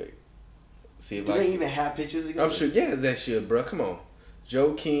real quick. See if do they even have pictures together? I'm sure. Yeah, that should, bro. Come on.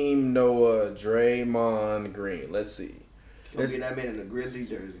 Joakim Noah, Draymond Green. Let's see. Let's get that man in a Grizzly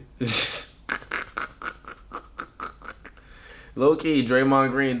jersey. Low key,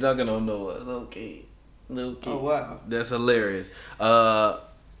 Draymond Green dunking on Noah. Low key. Oh wow, that's hilarious. Noah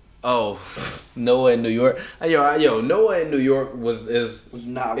in New York. Yo, Noah in New York is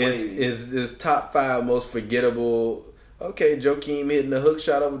top 5 most forgettable. Okay, Joakim hitting the hook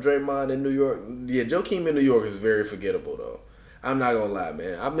shot over Draymond in New York. Yeah, Joakim in New York is very forgettable though. I'm not gonna lie,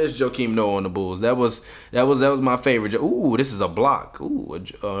 man. I miss Joakim Noah on the Bulls. That was my favorite. Ooh, this is a block. Ooh,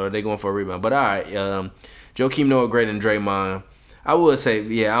 are they going for a rebound? But all right, Joakim Noah greater than Draymond. I would say,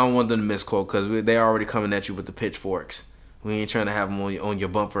 yeah, I don't want them to misquote because they already coming at you with the pitchforks. We ain't trying to have them on your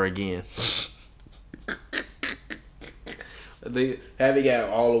bumper again. They got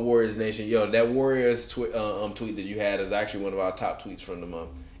all the Warriors Nation. Yo, that Warriors tweet that you had is actually one of our top tweets from the month.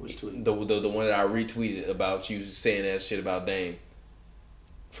 Which tweet? The one that I retweeted about you saying that shit about Dame.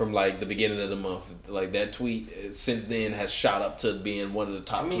 from like the beginning of the month. Like that tweet since then has shot up to being one of the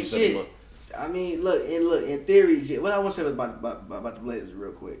top tweets of the month. I mean, look, in theory, what I want to say about the Blazers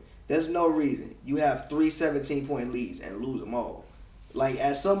real quick. There's no reason you have 3 17-point leads and lose them all. Like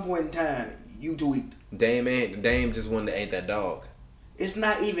at some point in time, you tweaked. Dame just wanted to ain't that dog. It's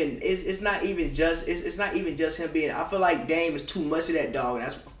not even just him being. I feel like Dame is too much of that dog, and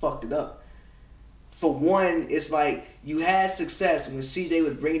that's what fucked it up. For one, it's like you had success when CJ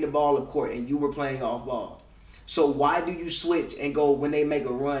was bringing the ball up court and you were playing off ball. So why do you switch and go when they make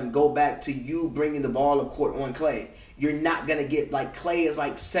a run, go back to you bringing the ball up court on Klay? You're not gonna get like Klay is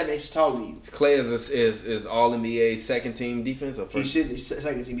like 7 inches taller than you. Klay is all NBA second team defense or first? He should be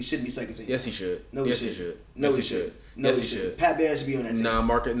second team. He shouldn't be second team. Yes, he should. No, yes, he should. No, yes, he should. No, yes, he should. Pat Bear should be on that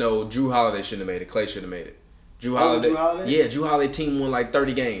team. No, Drew Holiday shouldn't have made it. Klay should have made it. Drew Holiday? Yeah, Drew Holiday team won like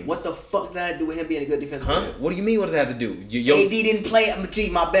 30 games. What the fuck did that do with him being a good defensive player? What do you mean? What does that have to do? AD didn't play.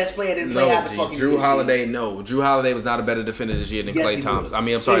 My best player didn't play half the fucking Drew Holiday. No, Drew Holiday was not a better defender this year than Klay Thompson. I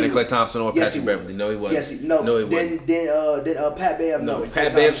mean, I'm sorry, than Klay Thompson or Patrick Beverly. No, he wasn't. No, he wasn't. Then Pat Bev. No,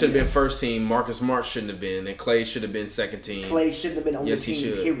 Pat Bev should have been first team. Marcus Smart shouldn't have been, and Klay should have been second team. Klay shouldn't have been on the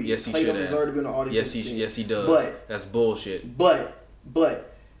team. Period. Yes, he should have. Deserved to be on all the yes, he does. But that's bullshit. But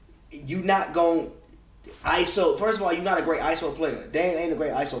you not going ISO. First of all, you're not a great ISO player. Dame ain't a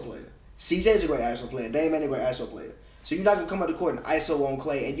great ISO player. CJ's a great ISO player. Dame ain't a great ISO player. So you're not gonna come up the court and ISO on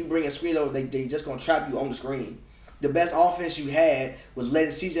Klay, and you bring a screen over. They just gonna trap you on the screen. The best offense you had was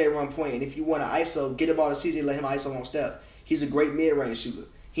letting CJ run point, and if you want to ISO, get the ball to CJ, let him ISO on Steph. He's a great mid-range shooter.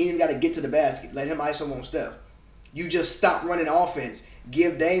 He ain't got to get to the basket. Let him ISO on Steph. You just stop running offense.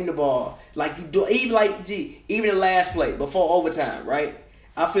 Give Dame the ball like you do. Even the last play before overtime, right?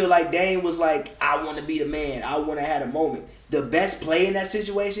 I feel like Dame was like, I want to be the man. I want to have a moment. The best play in that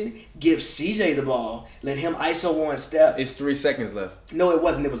situation, give CJ the ball. Let him ISO on Steph. It's 3 seconds left. No, it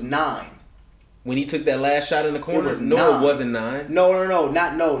wasn't. It was 9. When he took that last shot in the corner? It wasn't 9. No,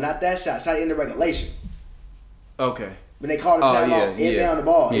 not that shot. Shot in the regulation. Okay. When they called a timeout, down the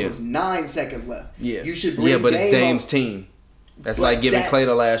ball, it was 9 seconds left. Yeah. You should bring but Dame it's Dame's up. Team. That's like giving Klay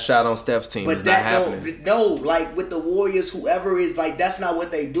the last shot on Steph's team. But it's not happening. No, like with the Warriors, whoever is like, that's not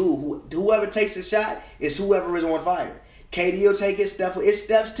what they do. Whoever takes a shot is whoever is on fire. KD will take it. It's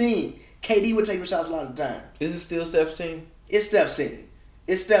Steph's team. KD would take the shots a lot of the time. Is it still Steph's team? It's Steph's team.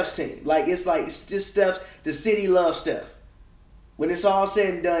 It's Steph's team. It's just Steph's. The city loves Steph. When it's all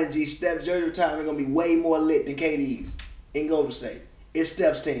said and done, Steph's jersey retirement gonna be way more lit than KD's in Golden State. It's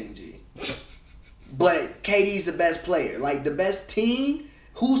Steph's team, G. But KD's the best player. Like, the best team,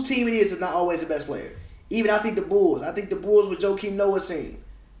 whose team it is not always the best player. Even I think the Bulls with Joakim Noah's team.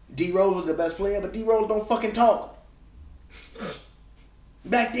 D-Rose was the best player, but D-Rose don't fucking talk.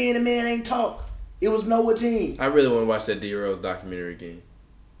 Back then, the man ain't talk. It was Noah team. I really want to watch that D-Rose documentary again.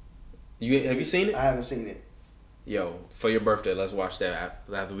 Have you seen it? I haven't seen it. Yo, for your birthday, let's watch that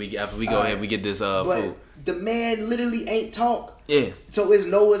after we go ahead. We get this food. The man literally ain't talk. Yeah. So it's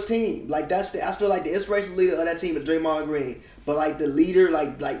Noah's team. Like I feel like the inspirational leader of that team is Draymond Green, but like the leader,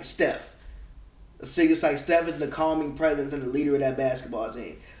 like Steph. It's like Steph is the calming presence and the leader of that basketball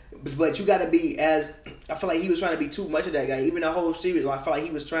team. But you got to be I feel like he was trying to be too much of that guy. Even the whole series, I feel like he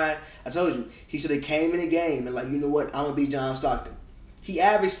was trying. I told you, he should have came in the game and like, you know what, I'm gonna be John Stockton. He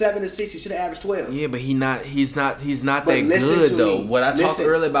averaged 7 to 6. He should have averaged 12. Yeah, but he's not that good though. What I talked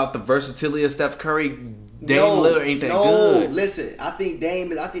earlier about the versatility of Steph Curry, Dame Lillard ain't that good. No, listen. I think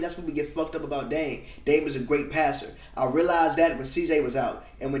that's what we get fucked up about Dame. Dame is a great passer. I realized that when CJ was out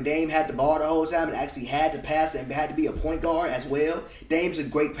and when Dame had the ball the whole time and actually had to pass and had to be a point guard as well. Dame's a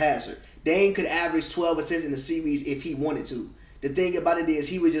great passer. Dame could average 12 assists in the series if he wanted to. The thing about it is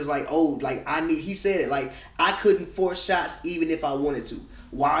he was just like, he said it, like, I couldn't force shots even if I wanted to.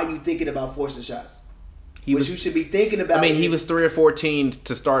 Why are you thinking about forcing shots? You should be thinking about he was 3 or 14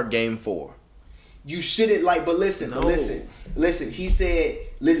 to start game 4. You shouldn't, listen, he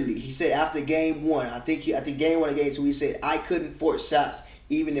said after game 1, I think game 1 and game 2, he said, I couldn't force shots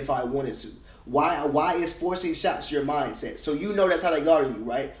even if I wanted to. Why is forcing shots your mindset? So you know that's how they guarding you,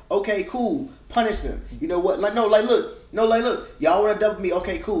 right? Okay, cool. Punish them. You know what? Look. Y'all want to double me?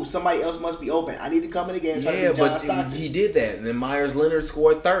 Okay, cool. Somebody else must be open. I need to come in the game and try to be John Stockton. He did that, and then Myers Leonard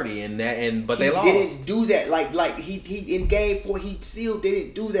scored 30, but they lost. He didn't do that. Like he in game 4, he still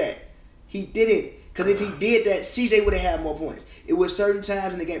didn't do that. He didn't. Because if he did that, CJ would have had more points. It was certain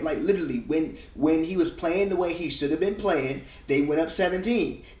times in the game, like literally when he was playing the way he should have been playing, they went up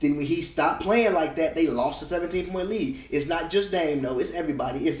 17. Then when he stopped playing like that, they lost a 17-point lead. It's not just Dame, no, it's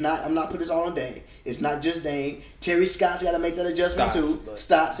everybody. It's not. I'm not putting this all on Dame. It's not just Dame. Terry Scott's got to make that adjustment too.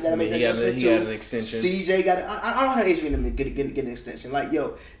 Stotts got to make that adjustment too. He got an extension. CJ got. I don't know how Adrian get an extension. Like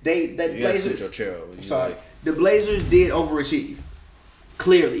yo, the Blazers did overachieve.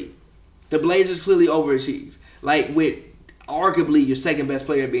 Clearly, the Blazers clearly overachieved. Like with arguably your second best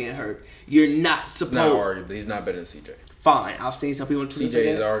player being hurt, you're not supposed. It's not arguably. He's not better than CJ. Fine, I've seen some people. CJ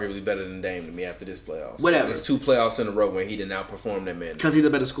is arguably better than Dame to me after this playoffs. Whatever. There's 2 playoffs in a row where he did not perform that man. Because he's a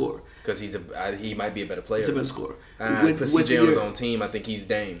better scorer. Because he might be a better player. He's a better scorer. With CJ on his own team, I think he's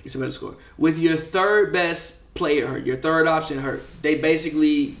Dame. He's a better scorer. With your third best player hurt, your third option hurt, they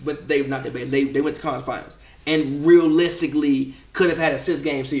basically, but they went to conference finals and realistically could have had a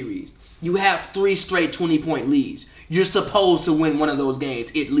 6-game series. You have 3 straight 20-point leads. You're supposed to win one of those games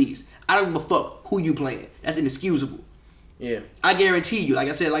at least. I don't give a fuck who you playing. That's inexcusable. Yeah, I guarantee you. Like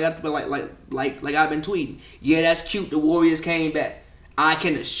I said, like I've been tweeting. Yeah, that's cute. The Warriors came back. I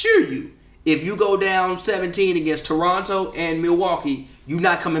can assure you, if you go down 17 against Toronto and Milwaukee, you're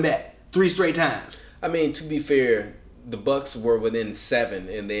not coming back 3 straight times. I mean, to be fair, the Bucks were within 7,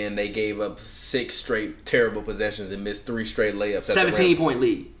 and then they gave up 6 straight terrible possessions and missed 3 straight layups. 17-point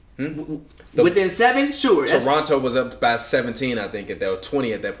lead. Within 7, sure. Toronto was up by 17, I think, or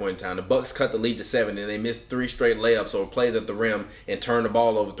 20 at that point in time. The Bucks cut the lead to 7, and they missed 3 straight layups or plays at the rim and turned the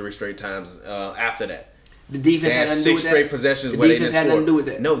ball over 3 straight times after that. The defense had nothing to do with that. 6 straight possessions where they didn't score. Nothing to do with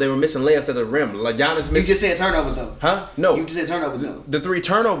that. No, they were missing layups at the rim. Like Giannis missed. You just said turnovers though. Huh? No. You just said turnovers though. The 3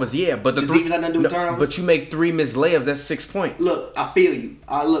 turnovers, yeah, but the defense had nothing to do with turnovers. But you make 3 missed layups. That's 6 points. Look, I feel you.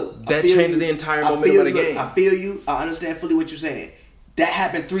 That changed the entire momentum of the game. I feel you. I understand fully what you're saying. That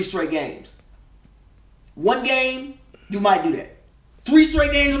happened 3 straight games. 1 game, you might do that. 3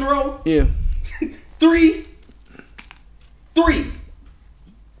 straight games in a row? Yeah. 3.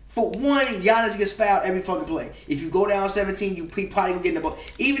 For 1, Giannis gets fouled every fucking play. If you go down 17, you probably gonna get in the bonus.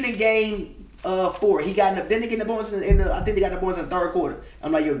 Even in game 4, he got in the. Then they get in the bonus in the. I think they got the bonus in the 3rd quarter.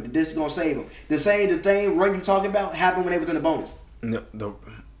 I'm like, yo, this is gonna save him. The thing run you talking about happened when they was in the bonus. No,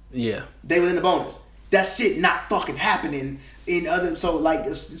 yeah. They was in the bonus. That shit not fucking happening in other. So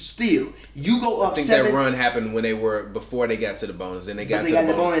like, still, you go up. I think 7. that run happened when they were before they got to the bonus. Then they got to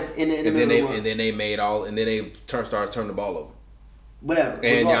the bonus. And then they made all. And then they started turning the ball over. Whatever.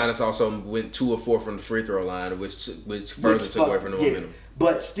 And Giannis also went 2 or 4 from the free throw line, which further took away from the momentum.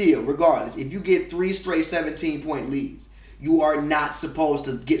 But still, regardless, if you get 3 straight 17-point leads, you are not supposed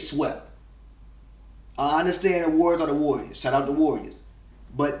to get swept. I understand the Warriors are the Warriors. Shout out the Warriors.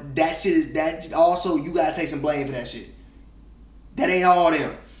 But that shit is that. Also, you gotta take some blame for that shit. That ain't all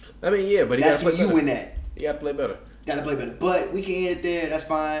them. I mean, yeah, but that's what you in that. You gotta play better. Gotta play better. But we can end it there. That's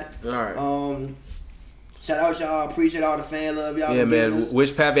fine. All right. Shout out y'all. Appreciate all the fan love y'all. Yeah, man.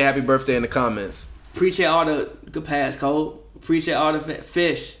 Wish Pappy happy birthday in the comments. Appreciate all the good pass code. Appreciate all the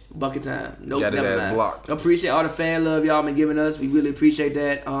fish bucket time. Nope, never mind. Blocked. Appreciate all the fan love y'all been giving us. We really appreciate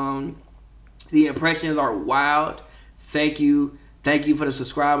that. The impressions are wild. Thank you. Thank you for the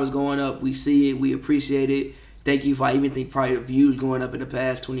subscribers going up. We see it. We appreciate it. Thank you for probably the views going up in the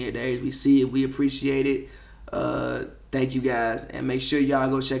past 28 days. We see it. We appreciate it. Thank you guys. And make sure y'all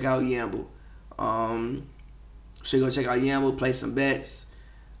go check out Yamble. So go check out Yamble, play some bets.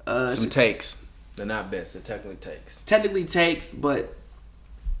 Some takes. They're not bets. They're technically takes. Technically takes, but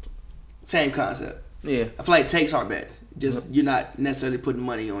same concept. Yeah. I feel like takes are bets. Just you're not necessarily putting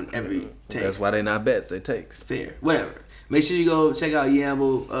money on every take. That's why they're not bets. They takes. Fair. Whatever. Make sure you go check out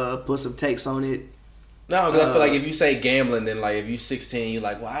Yamble. Put some takes on it. No, because I feel like if you say gambling, then like if you 16, you're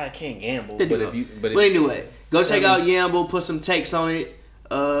like, well, I can't gamble. But anyway, go check out Yamble. Put some takes on it.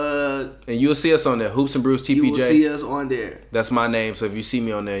 And you'll see us on there, Hoops and Brews TPJ. You will see us on there. That's my name, so if you see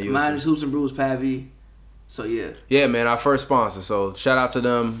me on there, you'll see. Mine is Hoops and Brews Pavi. So yeah. Yeah, man, our first sponsor. So shout out to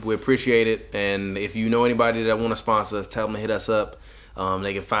them. We appreciate it. And if you know anybody that want to sponsor us, tell them to hit us up.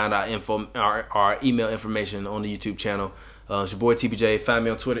 They can find our email information on the YouTube channel. It's your boy TPJ. Find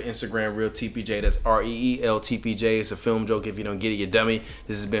me on Twitter, Instagram, Real TPJ. That's REELTPJ. It's a film joke. If you don't get it, you dummy.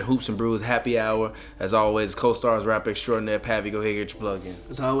 This has been Hoops and Brews Happy Hour. As always, co-stars rapper extraordinaire Pavi. Go ahead and get your plug in.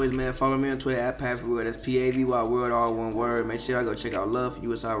 As always, man, follow me on Twitter at PaviWorld. That's PAVY World, all one word. Make sure y'all go check out Love for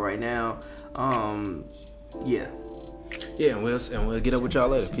You. It's out right now. Yeah. Yeah, and we'll get up with y'all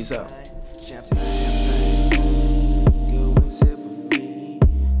later. Peace out.